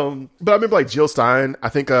 But I remember like Jill Stein. I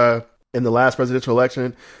think in the last presidential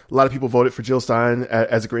election, a lot of people voted for Jill Stein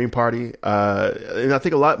as a Green Party. And I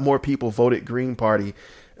think a lot more people voted Green Party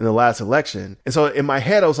in the last election. And so in my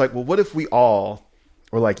head, I was like, well, what if we all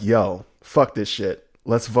were like, yo, fuck this shit.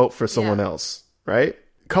 Let's vote for someone else, right?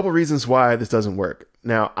 A couple reasons why this doesn't work.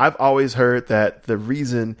 Now, I've always heard that the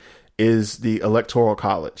reason is the Electoral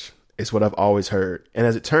College. Is what I've always heard. And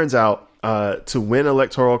as it turns out, to win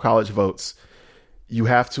Electoral College votes, you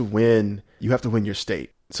have to win your state.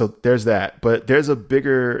 So there's that. But there's a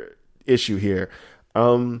bigger issue here.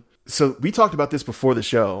 So we talked about this before the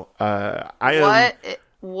show.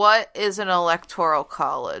 What is an electoral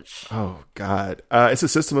college? Oh, God. It's a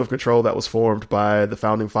system of control that was formed by the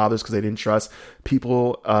founding fathers because they didn't trust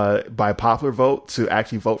people by popular vote to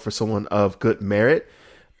actually vote for someone of good merit.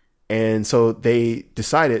 And so they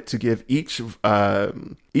decided to give each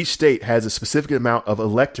state has a specific amount of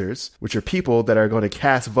electors, which are people that are going to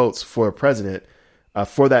cast votes for a president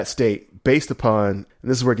for that state based upon,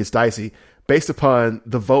 and this is where it gets dicey, based upon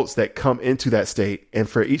the votes that come into that state. And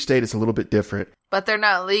for each state, it's a little bit different. But they're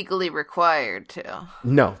not legally required to.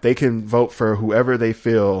 No, they can vote for whoever they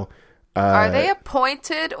feel. Are they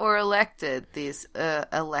appointed or elected, these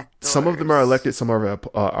electors? Some of them are elected, some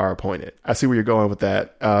are appointed. I see where you're going with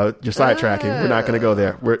that. You're sidetracking. We're not going to go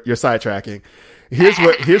there. You're sidetracking. Here's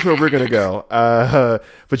where we're going to go.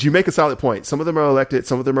 But you make a solid point. Some of them are elected,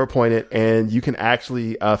 some of them are appointed, and you can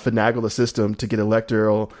actually finagle the system to get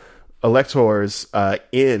electors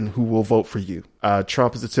in who will vote for you.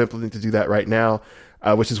 Trump is attempting to do that right now,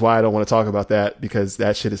 which is why I don't want to talk about that because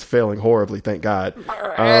that shit is failing horribly. Thank God.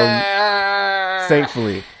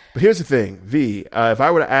 Thankfully. But here's the thing, V, if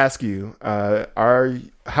I were to ask you, how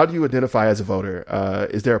do you identify as a voter?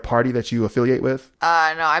 Is there a party that you affiliate with? No,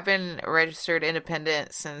 I've been registered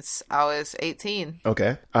independent since I was 18.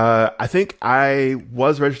 Okay. I think I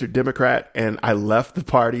was registered Democrat and I left the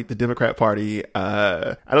Democrat Party.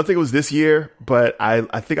 I don't think it was this year, but I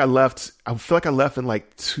think I left. I feel like I left in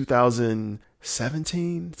like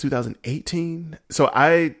 2017, 2018. So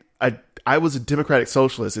I was a Democratic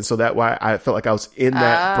Socialist, and so that's why I felt like I was in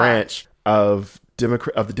that branch of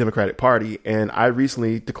the Democratic Party. And I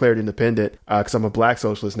recently declared independent because I'm a Black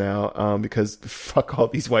socialist now. Because fuck all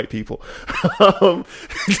these white people.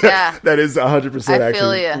 That is 100%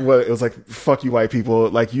 actually. What it was like. Fuck you, white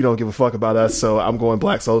people. Like you don't give a fuck about us. So I'm going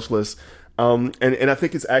Black socialist. And I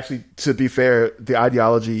think it's actually, to be fair, the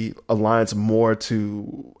ideology aligns more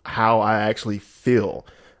to how I actually feel.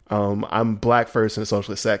 I'm Black first and a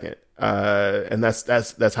socialist second. And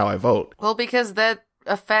that's how I vote. Well, because that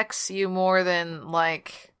affects you more than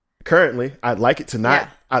like currently. I'd like it to not.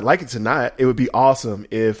 It would be awesome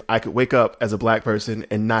if I could wake up as a Black person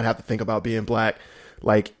and not have to think about being Black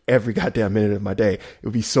like every goddamn minute of my day. It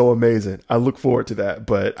would be so amazing. I look forward to that,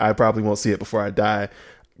 but I probably won't see it before I die.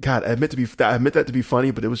 God, I meant that to be funny,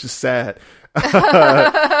 but it was just sad.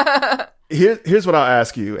 Here's what I'll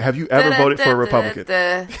ask you. Have you ever voted for a Republican?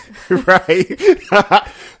 Right?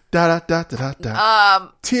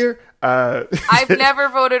 Tear. I've never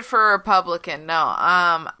voted for a Republican. No.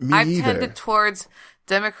 I've tended towards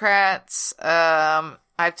Democrats.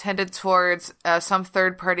 I've tended towards some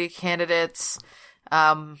third party candidates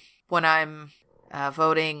when I'm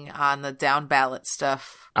voting on the down ballot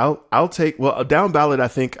stuff. I'll take a down ballot. I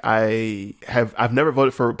think I've never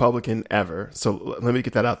voted for a Republican ever. So let me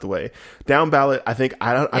get that out the way. Down ballot. I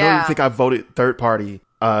don't even think I've voted third party.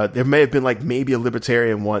 There may have been like maybe a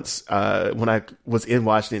libertarian once when I was in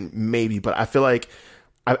Washington, maybe, but I feel like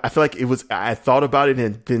it was, I thought about it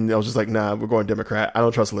and then I was just like, nah, we're going Democrat. I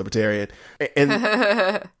don't trust a libertarian. And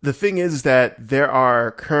the thing is that there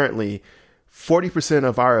are currently 40%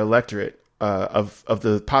 of our electorate of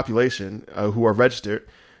the population who register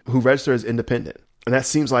as independent. And that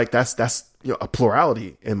seems like that's a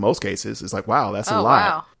plurality in most cases. It's like, wow, that's a lot.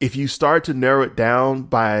 Wow. If you start to narrow it down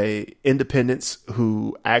by independents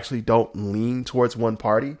who actually don't lean towards one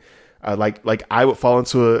party, like I would fall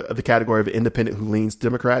into the category of an independent who leans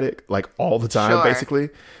Democratic like all the time, basically.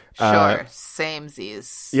 Sure,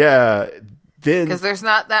 samesies. Yeah. Then because there's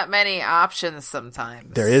not that many options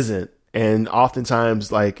sometimes. There isn't. And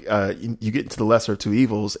oftentimes, you get into the lesser of two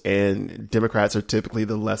evils, and Democrats are typically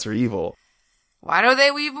the lesser evil. Why do they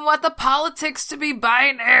even want the politics to be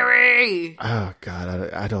binary? Oh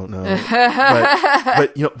God, I don't know.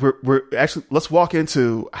 but you know, we're actually, let's walk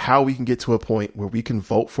into how we can get to a point where we can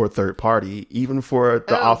vote for a third party, even for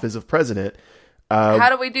the office of president. How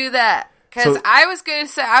do we do that? Because I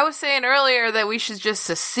was saying earlier that we should just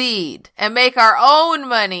secede and make our own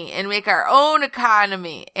money and make our own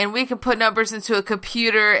economy, and we can put numbers into a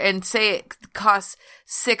computer and say it costs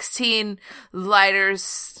 16 lighters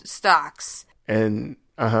stocks. And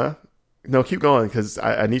no, keep going, because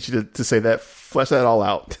I need you to say that, flesh that all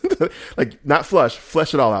out. Like, not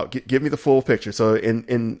flesh it all out. Give me the full picture. So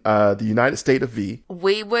in the United States of V,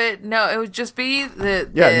 it would just be the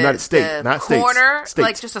United States, not corner, states.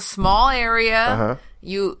 like just a small area.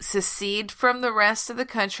 You secede from the rest of the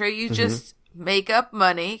country. You just make up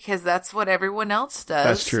money, because that's what everyone else does.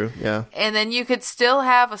 That's true, yeah. And then you could still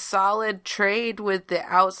have a solid trade with the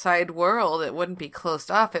outside world. It wouldn't be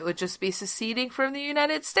closed off. It would just be seceding from the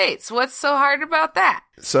United States. What's so hard about that?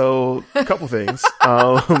 So, a couple things.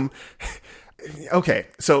 Okay,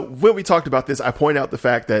 so when we talked about this, I point out the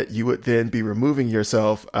fact that you would then be removing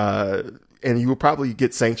yourself, and you would probably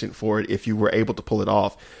get sanctioned for it if you were able to pull it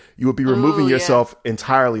off. You would be removing yourself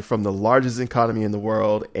entirely from the largest economy in the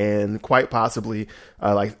world, and quite possibly,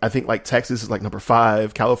 I think Texas is like number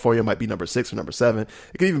 5, California might be number 6 or number 7.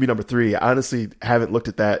 It could even be number 3. I honestly haven't looked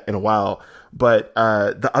at that in a while. But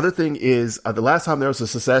the other thing is, the last time there was a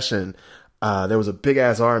secession, there was a big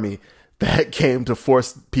ass army that came to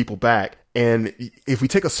force people back. And if we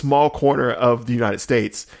take a small corner of the United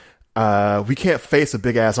States, we can't face a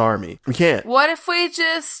big ass army. We can't. What if we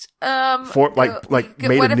just made a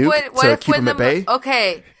nuke to keep them at bay?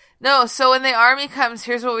 Okay. No, so when the army comes,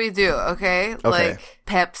 here's what we do, okay? Like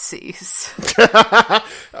Pepsi's.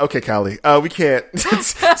 Okay, Callie. We can't.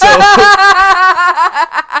 Here's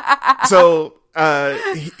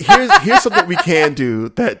something we can do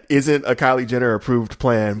that isn't a Kylie Jenner approved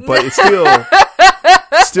plan, but it's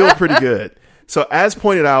still pretty good. So as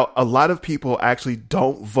pointed out, a lot of people actually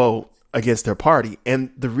don't vote against their party. And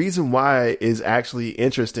the reason why is actually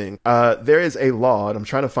interesting. There is a law, and I'm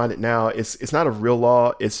trying to find it now. It's not a real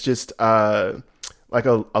law. It's just like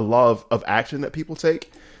a law of action that people take.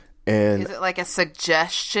 And is it like a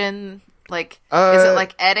suggestion? Like, is it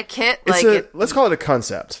like etiquette? Let's call it a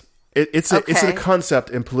concept. It's a concept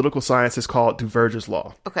in political science. It's called Duverger's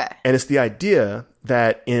Law. Okay. And it's the idea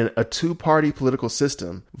that in a two-party political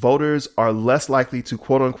system, voters are less likely to,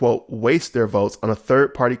 quote-unquote, waste their votes on a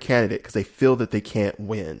third-party candidate because they feel that they can't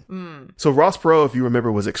win. So Ross Perot, if you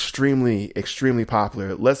remember, was extremely, extremely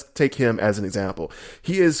popular. Let's take him as an example.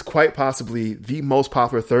 He is quite possibly the most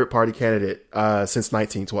popular third-party candidate since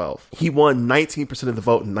 1912. He won 19% of the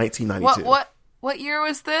vote in 1992. What year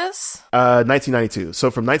was this? 1992.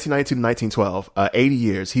 So from 1992 to 1912, 80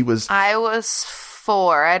 years. I was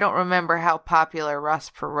 4. I don't remember how popular Ross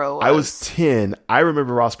Perot was. I was 10. I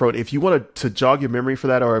remember Ross Perot. If you want to jog your memory for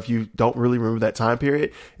that, or if you don't really remember that time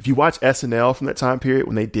period, if you watch SNL from that time period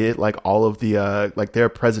when they did like all of the like their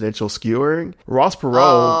presidential skewering, Ross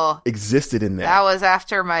Perot existed in that. That was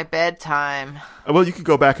after my bedtime. Well, you could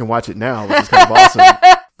go back and watch it now, which is kind of awesome.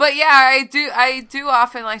 But yeah, I do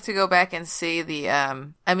often like to go back and see the,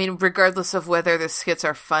 I mean, regardless of whether the skits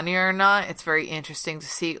are funny or not, it's very interesting to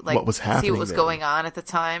see, like, what was happening, see what was going on at the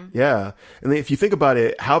time. Yeah. And then if you think about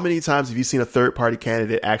it, how many times have you seen a third party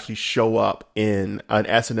candidate actually show up in an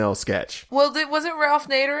SNL sketch? Well, wasn't Ralph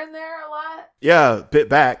Nader in there a lot? Yeah, a bit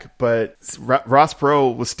back, but Ross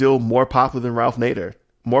Perot was still more popular than Ralph Nader,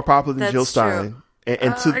 more popular than Jill Stein. True.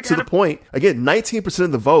 And to the point, again, 19%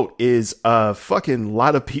 of the vote is a fucking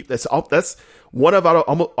lot of people. That's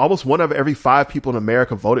almost one of every 5 people in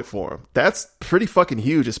America voted for him. That's pretty fucking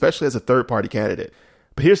huge, especially as a third party candidate.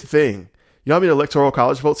 But here's the thing. You know how many electoral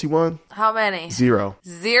college votes he won? How many? 0.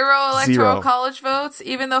 0 electoral college votes?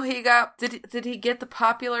 Even though he got... Did he get the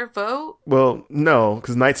popular vote? Well, no,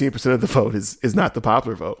 because 19% of the vote is not the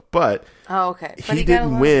popular vote. But... Oh, okay. But he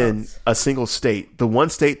didn't win a single state. The one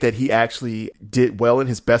state that he actually did well in,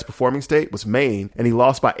 his best performing state, was Maine, and he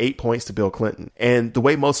lost by 8 points to Bill Clinton. And the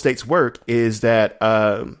way most states work is that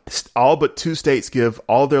all but 2 states give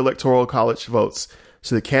all their electoral college votes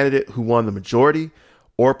to the candidate who won the majority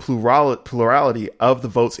or plurality of the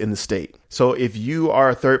votes in the state. So if you are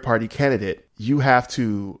a third party candidate, you have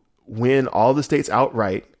to win all the states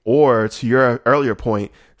outright, or to your earlier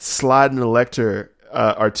point, slide an elector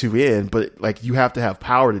or 2 in, but like you have to have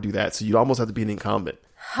power to do that. So you'd almost have to be an incumbent.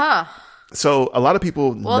 Huh. So a lot of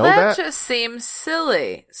people know that. Well, that just seems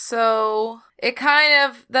silly. So it kind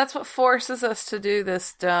of, that's what forces us to do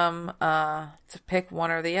this dumb, to pick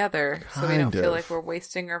one or the other. So we don't feel like we're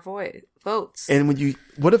wasting our votes. And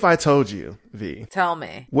what if I told you, V? Tell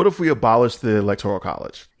me. What if we abolished the Electoral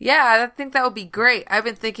College? Yeah, I think that would be great. I've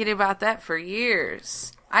been thinking about that for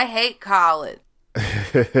years. I hate college.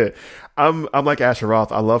 I'm like Asher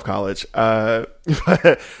Roth. I love college.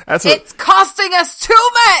 It's costing us too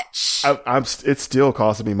much. It's still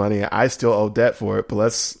costing me money. I still owe debt for it. But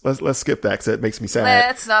let's skip that because it makes me sad.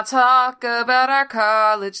 Let's not talk about our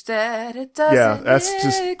college debt. It doesn't. That's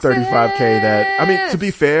just $35,000. That, I mean, to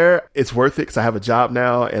be fair, it's worth it because I have a job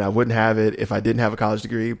now, and I wouldn't have it if I didn't have a college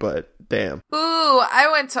degree. But damn. Ooh, I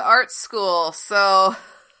went to art school, so.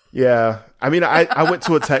 Yeah. I mean, I went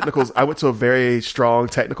to a very strong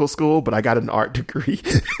technical school, but I got an art degree.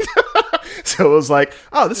 So it was like,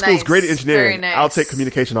 oh, this school's great at engineering. Nice. I'll take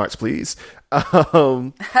communication arts, please.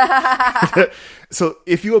 So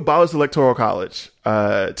if you abolish the Electoral College,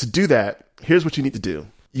 to do that, here's what you need to do.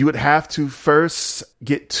 You would have to first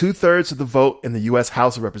get 2/3 of the vote in the U.S.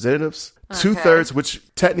 House of Representatives, 2/3, which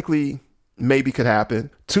technically maybe could happen,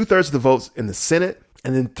 2/3 of the votes in the Senate,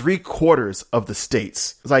 and then 3/4 of the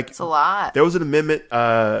states. It's a lot. There was an amendment,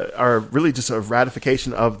 or really just a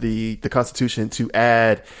ratification of the Constitution to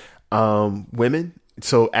add women.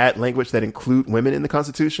 So add language that include women in the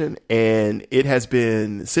Constitution. And it has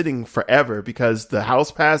been sitting forever because the House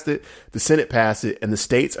passed it, the Senate passed it, and the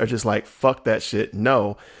states are just like, fuck that shit.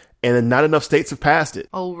 No. And then not enough states have passed it.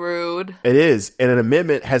 Oh, rude. It is. And an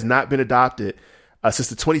amendment has not been adopted since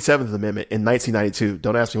the 27th Amendment in 1992.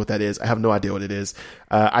 Don't ask me what that is. I have no idea what it is.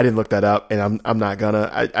 I didn't look that up, and I'm not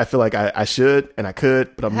gonna. I feel like I should and I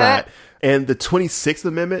could, but I'm not. And the 26th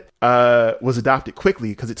Amendment was adopted quickly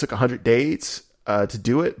because it took 100 days to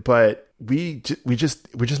do it. But we're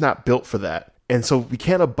just not built for that, and so we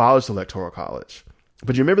can't abolish the Electoral College.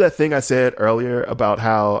 But you remember that thing I said earlier about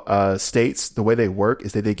how states, the way they work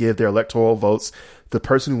is that they give their electoral votes to the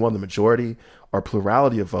person who won the majority or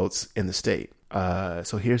plurality of votes in the state.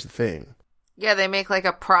 So here's the thing. Yeah, they make like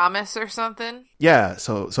a promise or something. Yeah.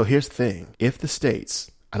 So here's the thing. If the states,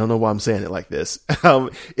 I don't know why I'm saying it like this.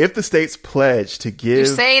 If the states pledge to give, you're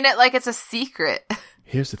saying it like it's a secret.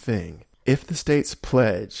 Here's the thing. If the states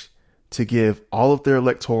pledge to give all of their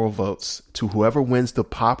electoral votes to whoever wins the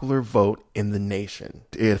popular vote in the nation,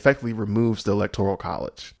 it effectively removes the Electoral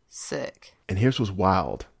College. Sick. And here's what's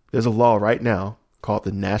wild. There's a law right now called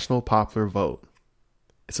the National Popular Vote.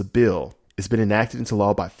 It's a bill. It's been enacted into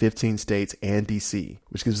law by 15 states and DC,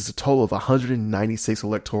 which gives us a total of 196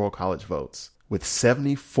 electoral college votes. With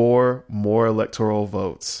 74 more electoral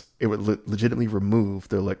votes, it would legitimately remove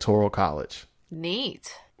the Electoral College.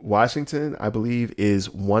 Neat. Washington, I believe, is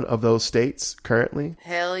one of those states currently.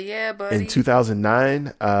 Hell yeah, buddy. In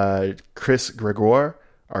 2009, Chris Gregoire,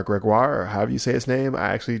 or however you say his name,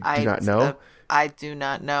 I actually do not know. I do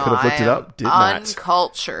not know. Could have looked it up. Did not.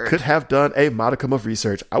 Uncultured. Could have done a modicum of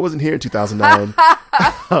research. I wasn't here in 2009.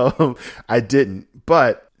 I didn't.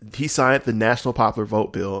 But he signed the National Popular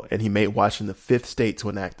Vote Bill, and he made Washington the 5th state to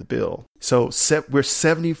enact the bill. So we're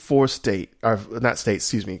 74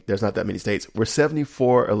 there's not that many states. We're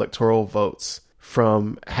 74 electoral votes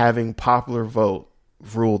from having popular vote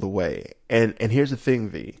rule the way. And here's the thing,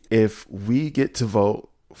 V. If we get to vote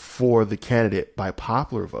for the candidate by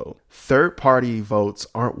popular vote, third party votes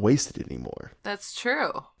aren't wasted anymore. That's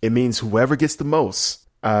true. It means whoever gets the most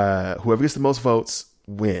votes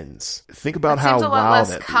wins. Think about how wild that is. It seems a lot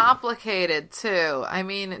less complicated too. I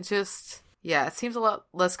mean, it seems a lot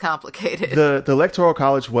less complicated. The Electoral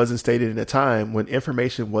College was instated in a time when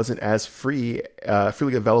information wasn't as freely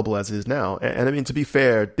available as it is now. And I mean, to be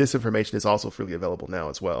fair, disinformation is also freely available now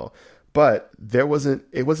as well. But it wasn't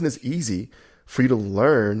as easy for you to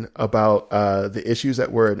learn about the issues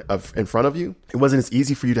that were in front of you. It wasn't as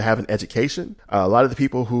easy for you to have an education. A lot of the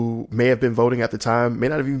people who may have been voting at the time may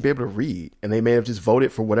not have even been able to read, and they may have just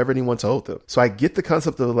voted for whatever anyone told them. So I get the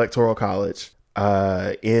concept of the Electoral College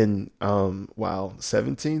in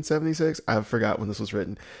 1776. I forgot when this was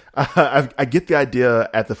written. I get the idea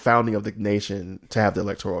at the founding of the nation to have the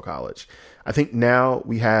Electoral College. I think now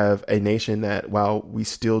we have a nation that, while we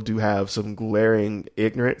still do have some glaring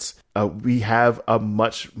ignorance, we have a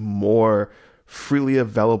much more freely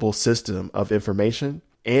available system of information.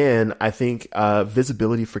 And I think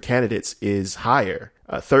visibility for candidates is higher.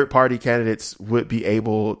 Third-party candidates would be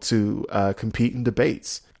able to compete in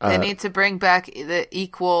debates. They need to bring back the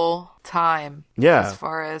equal time. Yeah. As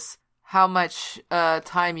far as how much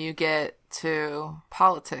time you get to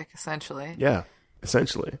politic, essentially. Yeah,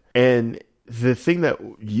 essentially. And the thing that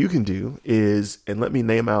you can do is, and let me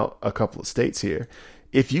name out a couple of states here,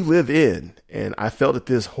 if you live in, and I failed at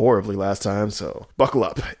this horribly last time, so buckle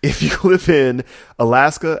up. If you live in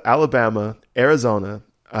Alaska, Alabama, Arizona,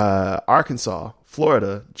 Arkansas,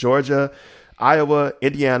 Florida, Georgia, Iowa,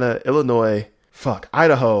 Indiana, Illinois,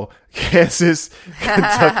 Idaho, Kansas,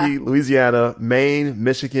 Kentucky, Louisiana, Maine,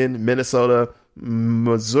 Michigan, Minnesota,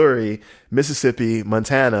 Missouri, Mississippi,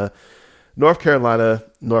 Montana, North Carolina,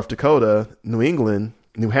 North Dakota, New England,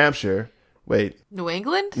 New Hampshire. Wait. New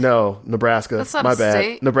England? No, Nebraska. That's not my a bad.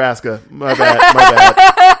 state. Nebraska. My bad. My bad.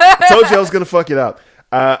 I told you I was going to fuck it up.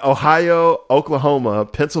 Ohio, Oklahoma,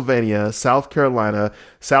 Pennsylvania, South Carolina,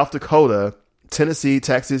 South Dakota, Tennessee,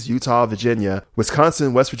 Texas, Utah, Virginia,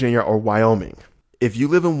 Wisconsin, West Virginia, or Wyoming. If you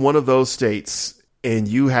live in one of those states and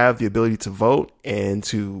you have the ability to vote and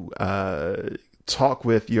to talk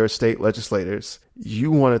with your state legislators,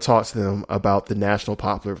 you want to talk to them about the national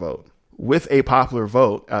popular vote. With a popular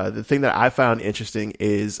vote, the thing that I found interesting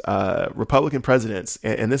is Republican presidents,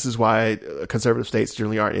 and this is why conservative states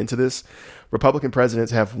generally aren't into this. Republican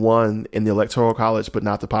presidents have won in the Electoral College, but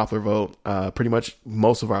not the popular vote, pretty much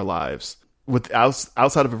most of our lives.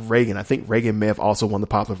 Outside of Reagan, I think Reagan may have also won the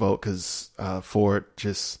popular vote because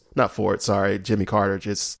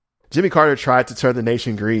Jimmy Carter tried to turn the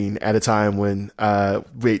nation green at a time when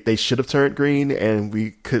they should have turned green, and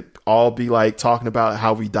we could all be like talking about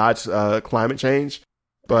how we dodged climate change.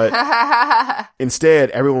 But instead,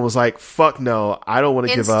 everyone was like, fuck no, I don't want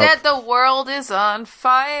to give up. Instead, the world is on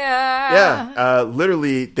fire. Yeah.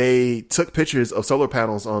 Literally, they took pictures of solar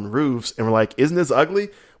panels on roofs and were like, isn't this ugly?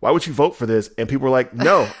 Why would you vote for this? And people were like,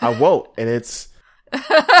 no, I won't. And it's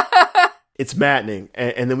maddening.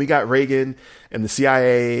 And then we got Reagan and the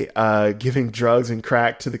CIA giving drugs and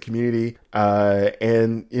crack to the community.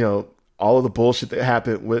 And, you know, all of the bullshit that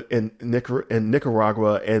happened in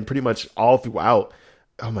Nicaragua and pretty much all throughout.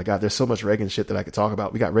 Oh my God, there's so much Reagan shit that I could talk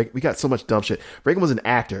about. We got so much dumb shit. Reagan was an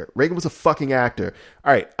actor. Reagan was a fucking actor.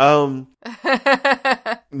 All right.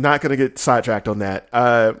 Not gonna get sidetracked on that.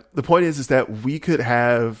 The point is that we could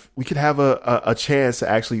have a chance to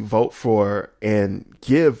actually vote for and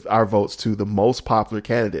give our votes to the most popular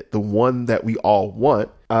candidate, the one that we all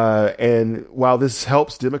want. And while this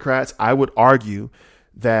helps Democrats, I would argue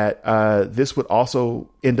that this would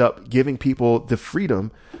also end up giving people the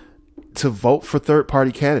freedom to vote for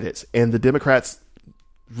third-party candidates. And the Democrats,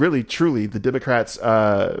 really, truly, the Democrats,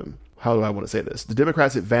 how do I want to say this? The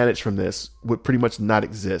Democrats' advantage from this would pretty much not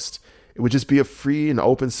exist. It would just be a free and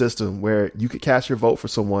open system where you could cast your vote for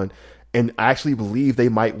someone and actually believe they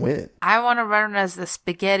might win. I want to run as the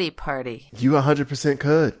spaghetti party. You 100%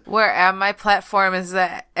 could. Where my platform is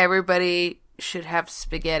that everybody should have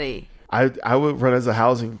spaghetti. I would run as a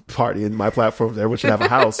housing party, and my platform, everyone should have a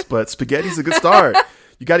house, but spaghetti's a good start.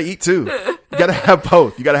 You got to eat too. You got to have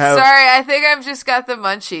both. You got to have. Sorry, I think I've just got the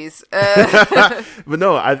munchies. But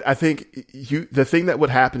no, I think the thing that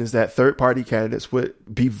would happen is that third party candidates would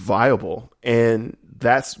be viable, and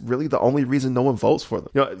that's really the only reason no one votes for them.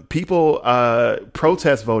 You know, people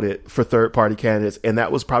protest voted for third party candidates, and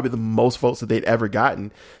that was probably the most votes that they'd ever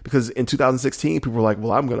gotten, because in 2016 people were like,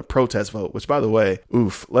 well, I'm going to protest vote, which, by the way,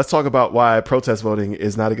 let's talk about why protest voting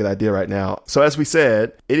is not a good idea right now. So as we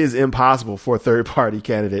said, it is impossible for a third party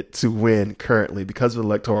candidate to win currently because of the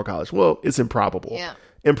Electoral College. Well, it's improbable. Yeah.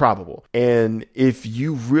 Improbable. And if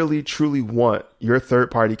you really truly want your third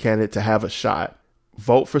party candidate to have a shot,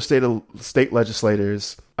 vote for state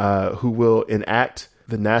legislators who will enact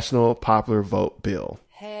the National Popular Vote Bill.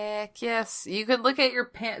 Heck yes. You could look at your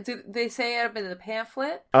do they say it up in the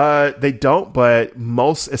pamphlet? They don't, but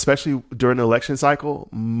most, especially during the election cycle,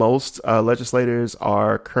 most legislators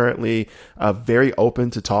are currently very open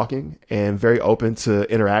to talking and very open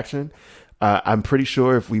to interaction. I'm pretty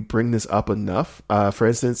sure if we bring this up enough, for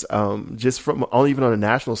instance, just from even on a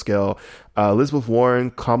national scale, Elizabeth Warren,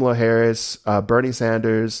 Kamala Harris, Bernie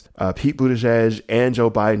Sanders, Pete Buttigieg, and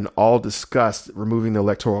Joe Biden all discussed removing the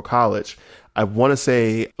Electoral College. I want to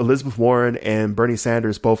say Elizabeth Warren and Bernie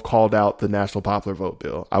Sanders both called out the National Popular Vote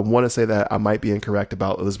Bill. I want to say that. I might be incorrect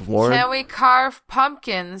about Elizabeth Warren. Can we carve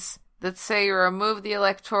pumpkins that say remove the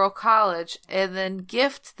Electoral College and then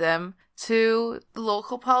gift them to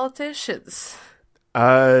local politicians?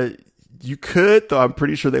 You could, though I'm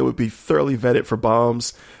pretty sure they would be thoroughly vetted for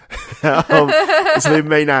bombs. So they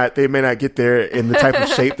may not get there in the type of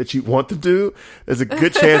shape that you want them to. There's a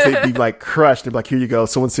good chance they'd be like crushed and be like, here you go,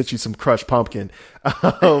 someone sent you some crushed pumpkin.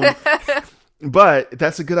 But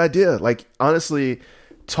that's a good idea. Like, honestly,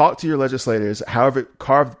 talk to your legislators, however,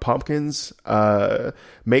 carve pumpkins,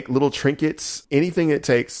 make little trinkets, anything it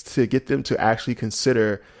takes to get them to actually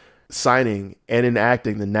consider signing and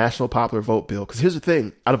enacting the National Popular Vote Bill. Because here's the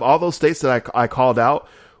thing, out of all those states that I called out,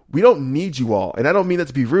 We don't need you all. And I don't mean that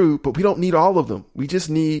to be rude, but we don't need all of them. We just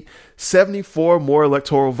need 74 more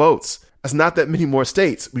electoral votes. That's not that many more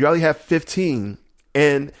states. We only have 15.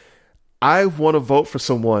 And I want to vote for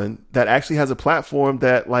someone that actually has a platform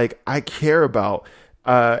that like I care about.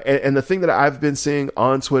 And the thing that I've been seeing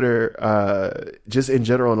on Twitter, just in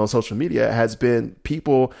general and on social media, has been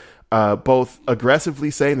people both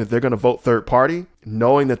aggressively saying that they're going to vote third party,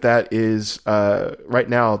 knowing that that is right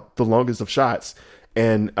now the longest of shots,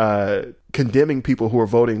 and condemning people who are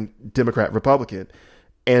voting Democrat, Republican,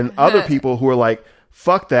 and other people who are like,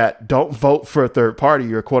 fuck that, don't vote for a third party,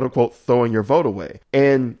 you're quote unquote throwing your vote away.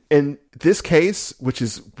 And in this case, which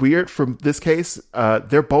is weird from this case,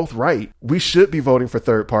 they're both right. We should be voting for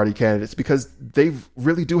third party candidates because they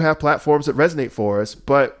really do have platforms that resonate for us,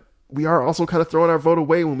 but we are also kind of throwing our vote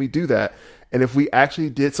away when we do that. And if we actually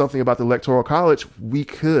did something about the Electoral College, we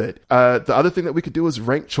could. The other thing that we could do is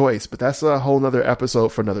ranked choice, but that's a whole nother episode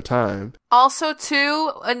for another time. Also,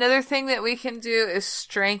 too, another thing that we can do is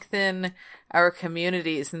strengthen our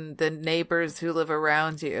communities and the neighbors who live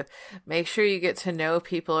around you. Make sure you get to know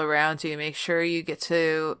people around you. Make sure you get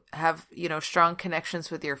to have, strong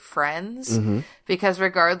connections with your friends, because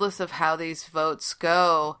regardless of how these votes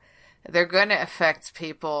go, they're going to affect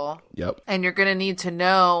people. Yep. And you're going to need to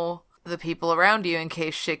know the people around you in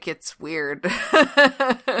case shit gets weird.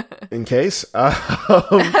 In case?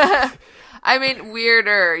 I mean,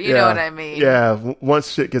 weirder. You know what I mean? Yeah.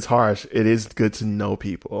 Once shit gets harsh, it is good to know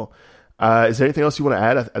people. Is there anything else you want to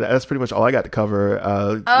add? That's pretty much all I got to cover.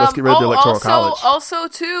 Let's get rid of the Electoral College. Also,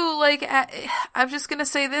 too, like, I'm just going to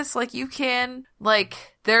say this, like, you can,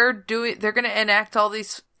 like, they're going to enact all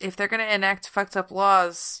these, if they're going to enact fucked up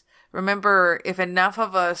laws, remember, if enough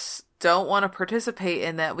of us don't want to participate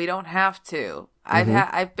in that, we don't have to.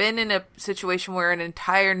 I've been in a situation where an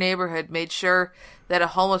entire neighborhood made sure that a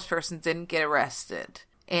homeless person didn't get arrested.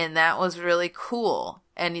 And that was really cool.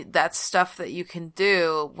 And that's stuff that you can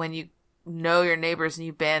do when you know your neighbors and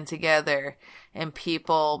you band together and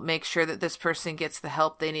people make sure that this person gets the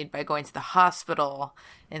help they need by going to the hospital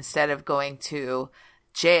instead of going to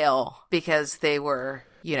jail because they were,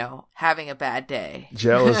 having a bad day.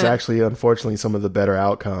 Jail is actually, unfortunately, some of the better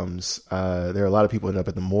outcomes. There are a lot of people end up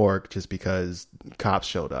at the morgue just because cops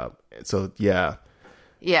showed up. So, yeah.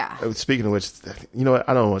 Yeah. Speaking of which, you know what?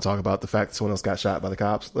 I don't want to talk about the fact that someone else got shot by the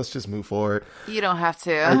cops. Let's just move forward. You don't have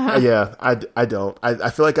to. I don't. I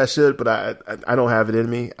feel like I should, but I don't have it in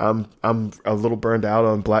me. I'm a little burned out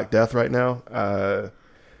on Black Death right now.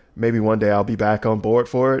 Maybe one day I'll be back on board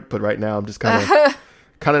for it, but right now I'm just kind of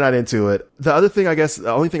not into it. The other thing, I guess,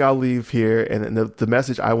 the only thing I'll leave here, and the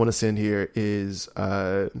message I want to send here is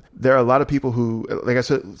there are a lot of people who, like I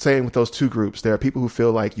said, saying with those two groups, there are people who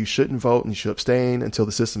feel like you shouldn't vote and you should abstain until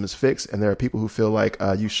the system is fixed. And there are people who feel like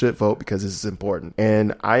you should vote because this is important.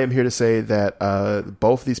 And I am here to say that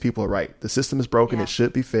both of these people are right. The system is broken. Yeah. It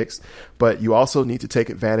should be fixed. But you also need to take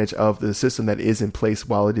advantage of the system that is in place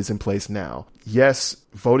while it is in place now. Yes,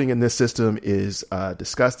 voting in this system is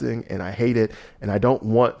disgusting and I hate it. And I don't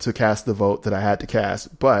want to cast the vote that I had to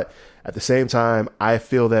cast. But at the same time, I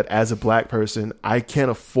feel that as a Black person, I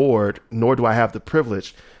can't afford, nor do I have the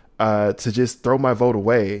privilege to just throw my vote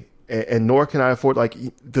away. And nor can I afford, like,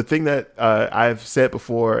 the thing that I've said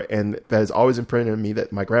before and that has always imprinted on me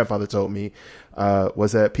that my grandfather told me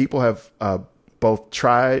was that people have both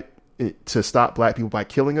tried to stop Black people by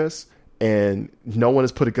killing us. And no one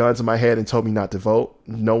has put a gun to my head and told me not to vote.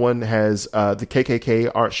 No one has, the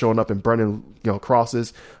KKK aren't showing up and burning,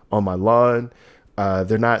 crosses on my lawn.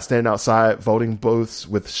 They're not standing outside voting booths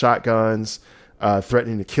with shotguns,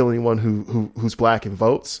 threatening to kill anyone who's Black and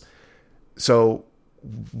votes. So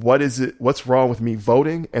what's wrong with me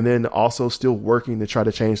voting and then also still working to try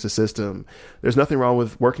to change the system? There's nothing wrong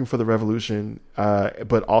with working for the revolution,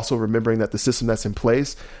 but also remembering that the system that's in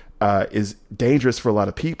place is dangerous for a lot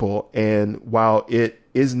of people. And while it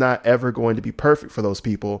is not ever going to be perfect for those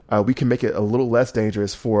people, we can make it a little less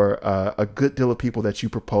dangerous for a good deal of people that you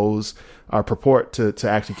purport to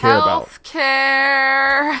actually care about.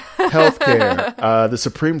 Healthcare. The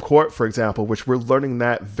Supreme Court, for example, which we're learning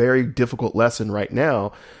that very difficult lesson right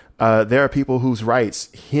now. There are people whose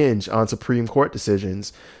rights hinge on Supreme Court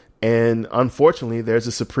decisions. And unfortunately, there's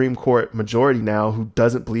a Supreme Court majority now who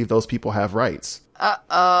doesn't believe those people have rights.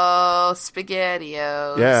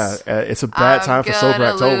 SpaghettiOs. Yeah, it's a bad time for Sober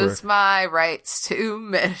October. I'm gonna lose my rights to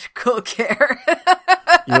medical care.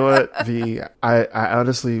 You know what, V? I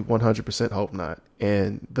honestly 100% hope not.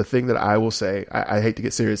 And the thing that I will say, I hate to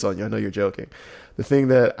get serious on you. I know you're joking. The thing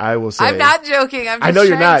that I will say... I'm not joking. I'm just I know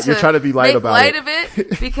you're not. You're trying to be light about it. Make light of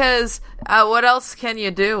it because what else can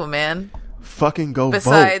you do, man? Fucking go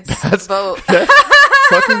besides vote. vote.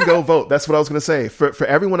 Fucking go vote. That's what I was going to say. For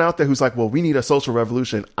everyone out there who's like, well, we need a social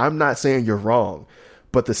revolution. I'm not saying you're wrong,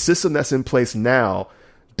 but the system that's in place now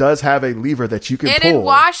does have a lever that you can pull. And in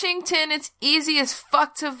Washington, it's easy as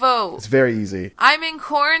fuck to vote. It's very easy. I'm in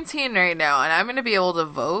quarantine right now, and I'm going to be able to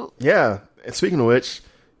vote. Yeah. And speaking of which,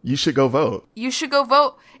 you should go vote. You should go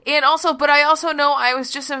vote. And also, but I also know I was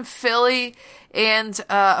just in Philly, and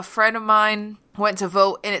a friend of mine went to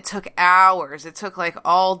vote, and it took hours. It took like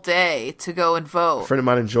all day to go and vote. A friend of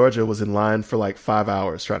mine in Georgia was in line for like 5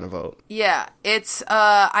 hours trying to vote. Yeah. It's,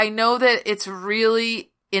 I know that it's really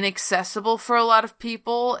inaccessible for a lot of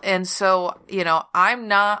people, and so I'm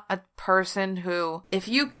not a person who if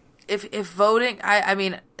voting, I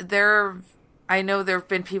mean I know there have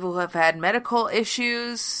been people who have had medical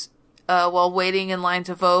issues while waiting in line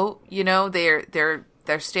to vote.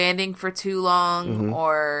 They're standing for too long,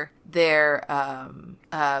 or they're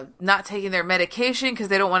not taking their medication because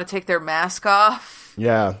they don't want to take their mask off.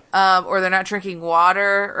 Yeah. Or they're not drinking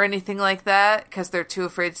water or anything like that because they're too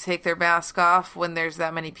afraid to take their mask off when there's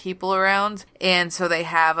that many people around. And so they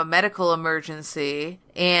have a medical emergency.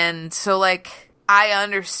 And so, like, I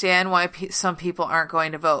understand why some people aren't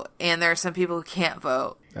going to vote. And there are some people who can't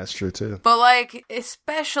vote. That's true, too. But, like,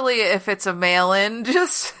 especially if it's a mail-in,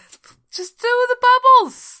 just do the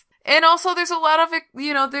bubbles. And also, there's a lot of,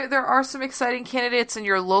 there are some exciting candidates in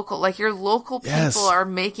your local people are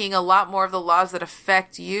making a lot more of the laws that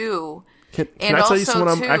affect you. Can I tell you someone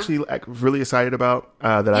I'm actually really excited about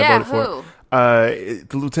that I voted for?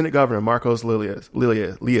 The Lieutenant Governor, Marcos Lias.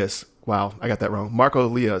 Wow, I got that wrong. Marco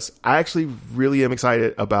Lias. I actually really am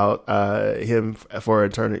excited about him for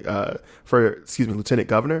Lieutenant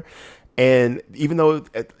Governor. And even though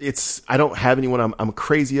I don't have anyone I'm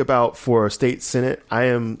crazy about for state senate, I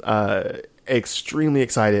am extremely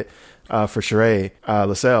excited for Sheree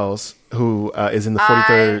Lascelles, who is in the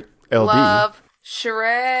 43rd LD. Love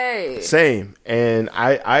Sheree. Same. And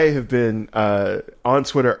I have been on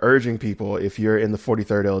Twitter urging people, if you're in the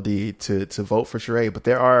 43rd LD, to vote for Sheree. But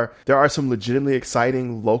there are some legitimately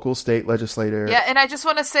exciting local state legislators. Yeah, and I just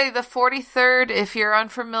want to say the 43rd, if you're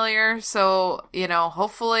unfamiliar, so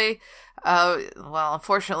hopefully.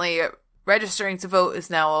 Unfortunately, registering to vote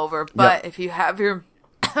is now over. But if you have your,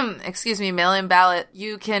 mail-in ballot,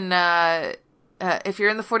 you can, if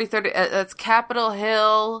you're in the 43rd, that's Capitol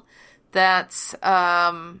Hill, that's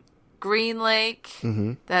Green Lake,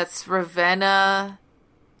 that's Ravenna,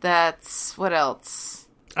 that's, what else?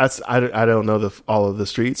 I don't know all of the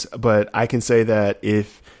streets, but I can say that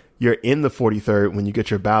if you're in the 43rd, when you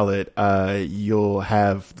get your ballot, you'll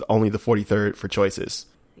have only the 43rd for choices.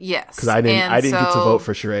 Yes. Because I didn't get to vote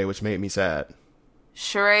for Sheree, which made me sad.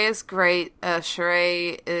 Sheree is great.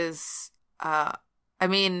 Sheree is, a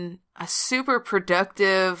super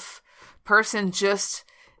productive person just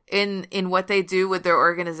in what they do with their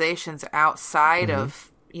organizations outside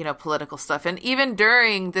of, political stuff. And even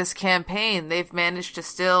during this campaign, they've managed to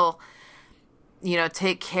still,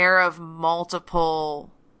 take care of multiple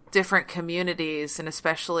different communities, and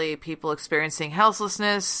especially people experiencing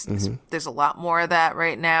houselessness. There's a lot more of that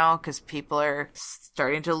right now because people are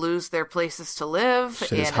starting to lose their places to live.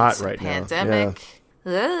 Shit, and it's hot it's a right pandemic.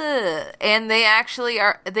 Ugh. And they actually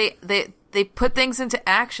are they put things into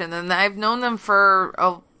action, and I've known them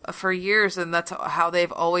for years, and that's how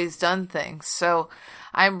they've always done things. So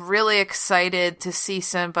I'm really excited to see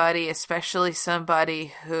somebody, especially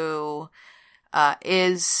somebody who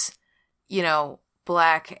is,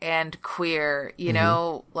 Black and queer,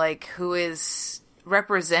 who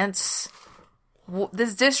represents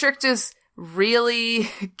this district is really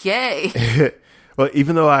gay. Well,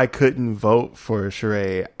 even though I couldn't vote for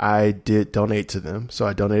Sheree, I did donate to them. So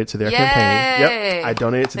I donated to their campaign. Yep, I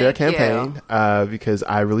donated to their campaign because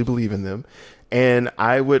I really believe in them. And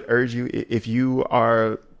I would urge you, if you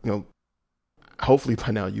are, hopefully by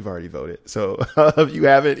now you've already voted. So if you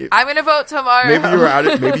haven't, I'm going to vote tomorrow.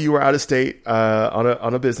 Maybe you were out of state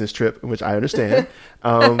on a business trip, which I understand.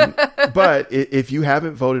 But if you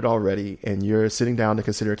haven't voted already and you're sitting down to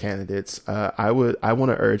consider candidates, I want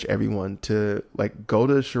to urge everyone to go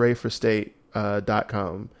to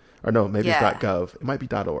ShereeForState.com. Or no, maybe it's .gov. It might be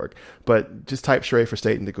 .org. But just type Sheree for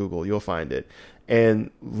State into Google. You'll find it. And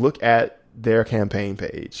look at their campaign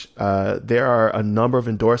page. There are a number of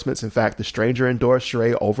endorsements. In fact, The Stranger endorsed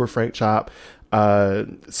Sheree over Frank Chop.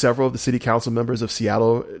 Several of the city council members of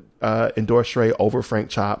Seattle endorsed Sheree over Frank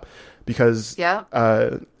Chop because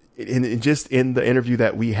just in the interview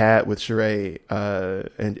that we had with Sheree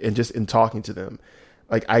and just in talking to them,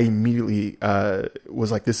 I immediately was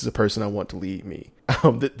like, this is a person I want to lead me.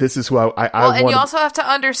 This is who I want. And you also have to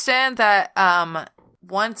understand that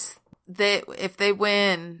if they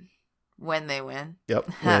win when they win. Yep.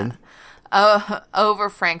 When. Over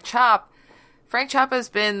Frank Chop. Frank Chop has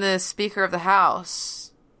been the Speaker of the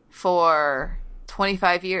House for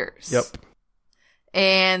 25 years. Yep.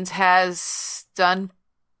 And has done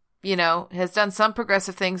some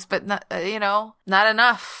progressive things, but not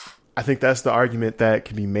enough. I think that's the argument that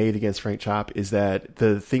can be made against Frank Chop, is that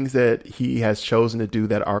the things that he has chosen to do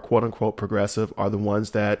that are quote unquote progressive are the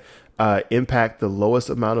ones that impact the lowest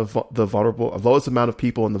amount of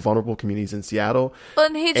people in the vulnerable communities in Seattle.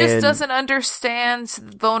 But he just doesn't understand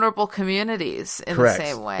vulnerable communities in the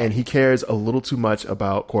same way. And he cares a little too much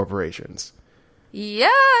about corporations.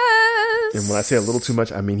 Yes. And when I say a little too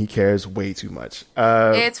much, I mean he cares way too much.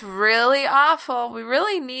 It's really awful. We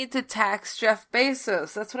really need to tax Jeff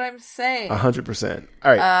Bezos. That's what I'm saying. 100%.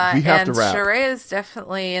 All right, we have to wrap. And Sheree is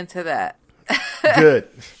definitely into that. Good.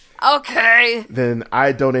 Okay. Then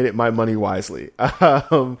I donated my money wisely. My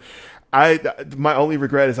only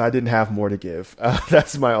regret is I didn't have more to give.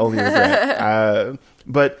 That's my only regret.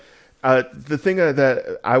 But the thing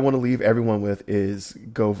that I want to leave everyone with is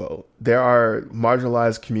go vote. There are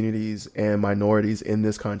marginalized communities and minorities in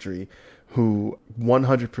this country who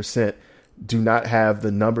 100% do not have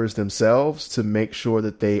the numbers themselves to make sure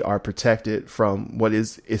that they are protected from what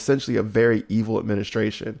is essentially a very evil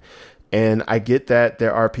administration. And I get that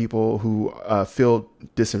there are people who feel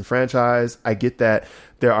disenfranchised. I get that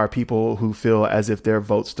there are people who feel as if their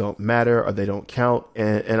votes don't matter or they don't count.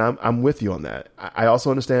 And I'm with you on that. I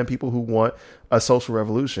also understand people who want a social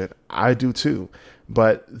revolution. I do too.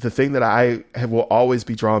 But the thing that I will always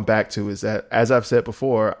be drawn back to is that, as I've said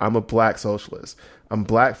before, I'm a black socialist. I'm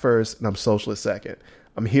black first and I'm socialist second.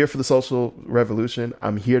 I'm here for the social revolution.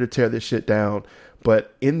 I'm here to tear this shit down.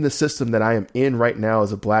 But in the system that I am in right now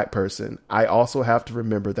as a black person, I also have to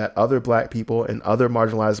remember that other black people and other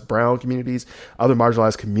marginalized brown communities, other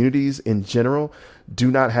marginalized communities in general,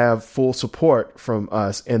 do not have full support from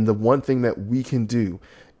us. And the one thing that we can do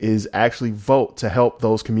is actually vote to help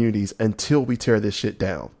those communities until we tear this shit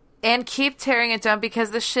down. And keep tearing it down,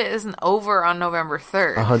 because this shit isn't over on November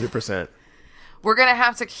 3rd. 100%. We're going to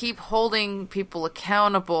have to keep holding people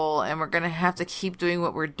accountable, and we're going to have to keep doing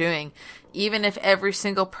what we're doing. Even if every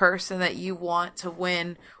single person that you want to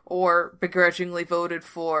win or begrudgingly voted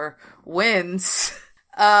for wins,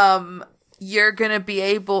 you're going to be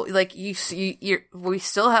able, like, we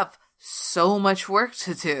still have so much work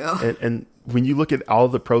to do. And when you look at all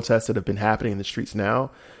the protests that have been happening in the streets now,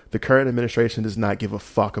 the current administration does not give a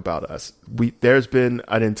fuck about us. There's been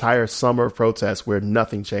an entire summer of protests where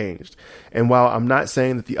nothing changed. And while I'm not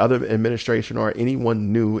saying that the other administration or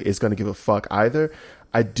anyone new is going to give a fuck either,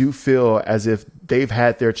 I do feel as if they've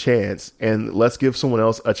had their chance, and let's give someone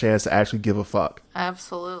else a chance to actually give a fuck.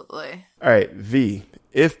 Absolutely. All right, V,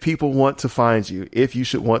 if people want to find you, if you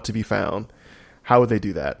should want to be found, how would they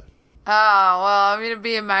do that? Oh, well, I'm going to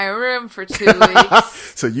be in my room for 2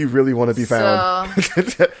 weeks. So you really want to be found.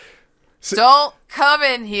 So don't come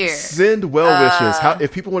in here. Send well wishes.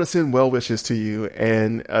 If people want to send well wishes to you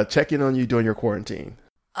and check in on you during your quarantine.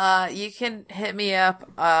 You can hit me up.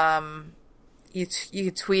 You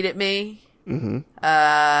can tweet at me. Mm-hmm.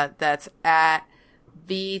 That's at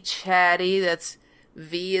VChatty. That's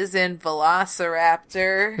V is in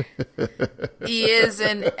Velociraptor. E is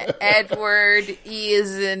in Edward. E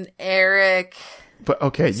is in Eric. But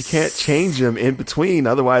okay, you can't change them in between,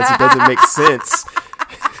 otherwise it doesn't make sense.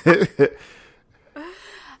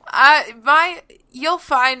 You'll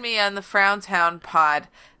find me on the Frowntown pod.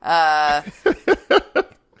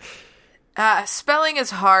 Spelling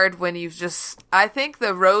is hard when you've just... I think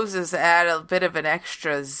the roses add a bit of an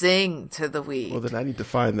extra zing to the week. Well, then I need to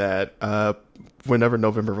find that whenever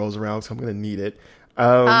November rolls around, so I'm going to need it.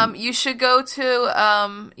 You should go to...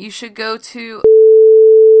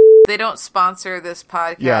 They don't sponsor this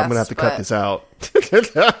podcast. Yeah, I'm going to have to cut this out.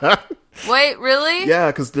 Wait, really? Yeah,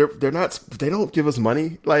 because they don't give us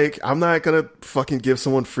money. Like, I'm not going to fucking give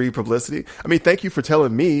someone free publicity. I mean, thank you for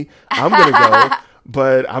telling me I'm going to go.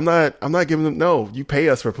 But I'm not giving them, no, you pay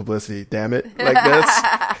us for publicity, damn it. Like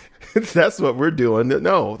that's what we're doing.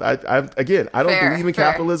 No, I don't believe in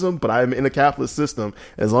capitalism, but I'm in a capitalist system.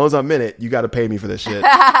 As long as I'm in it, you got to pay me for this shit.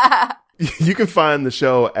 You can find the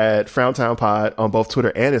show at Frowntown Pod on both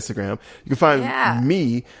Twitter and Instagram. You can find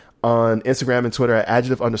me on Instagram and Twitter at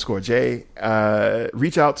adjective_J.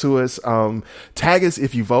 Reach out to us. Tag us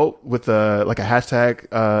if you vote with a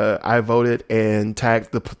hashtag, I voted, and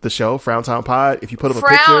tag the show, Frowntown Pod. If you put up a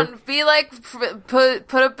picture. Be like,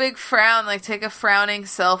 put a big frown, like take a frowning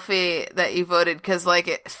selfie that you voted, because like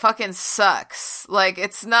it fucking sucks. Like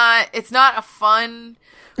it's not a fun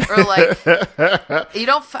Or like,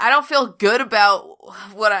 I don't feel good about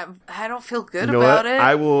what I don't feel good about it.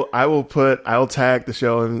 I'll tag the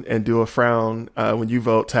show and do a frown. When you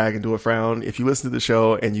vote, tag and do a frown. If you listen to the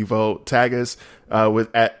show and you vote, tag us,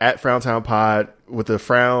 with at Frowntown Pod with a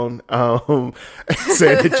frown, saying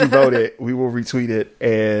that you voted. We will retweet it.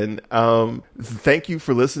 And, thank you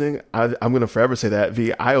for listening. I'm going to forever say that.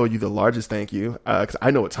 V, I owe you the largest thank you, cause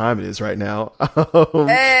I know what time it is right now.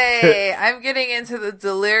 Hey, I'm getting into the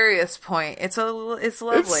delirious point. It's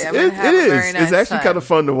lovely. I'm going to have a very nice It's actually time. kind of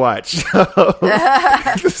fun to watch.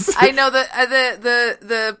 I know that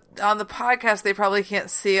the on the podcast they probably can't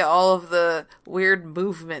see all of the weird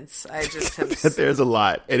movements I just have. There's a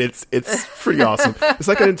lot, and it's pretty awesome. It's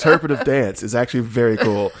like an interpretive dance. It's actually very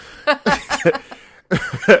cool.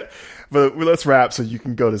 But let's wrap so you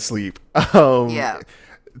can go to sleep. Yeah.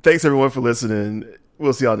 Thanks everyone for listening.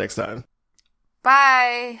 We'll see y'all next time.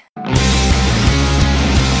 Bye.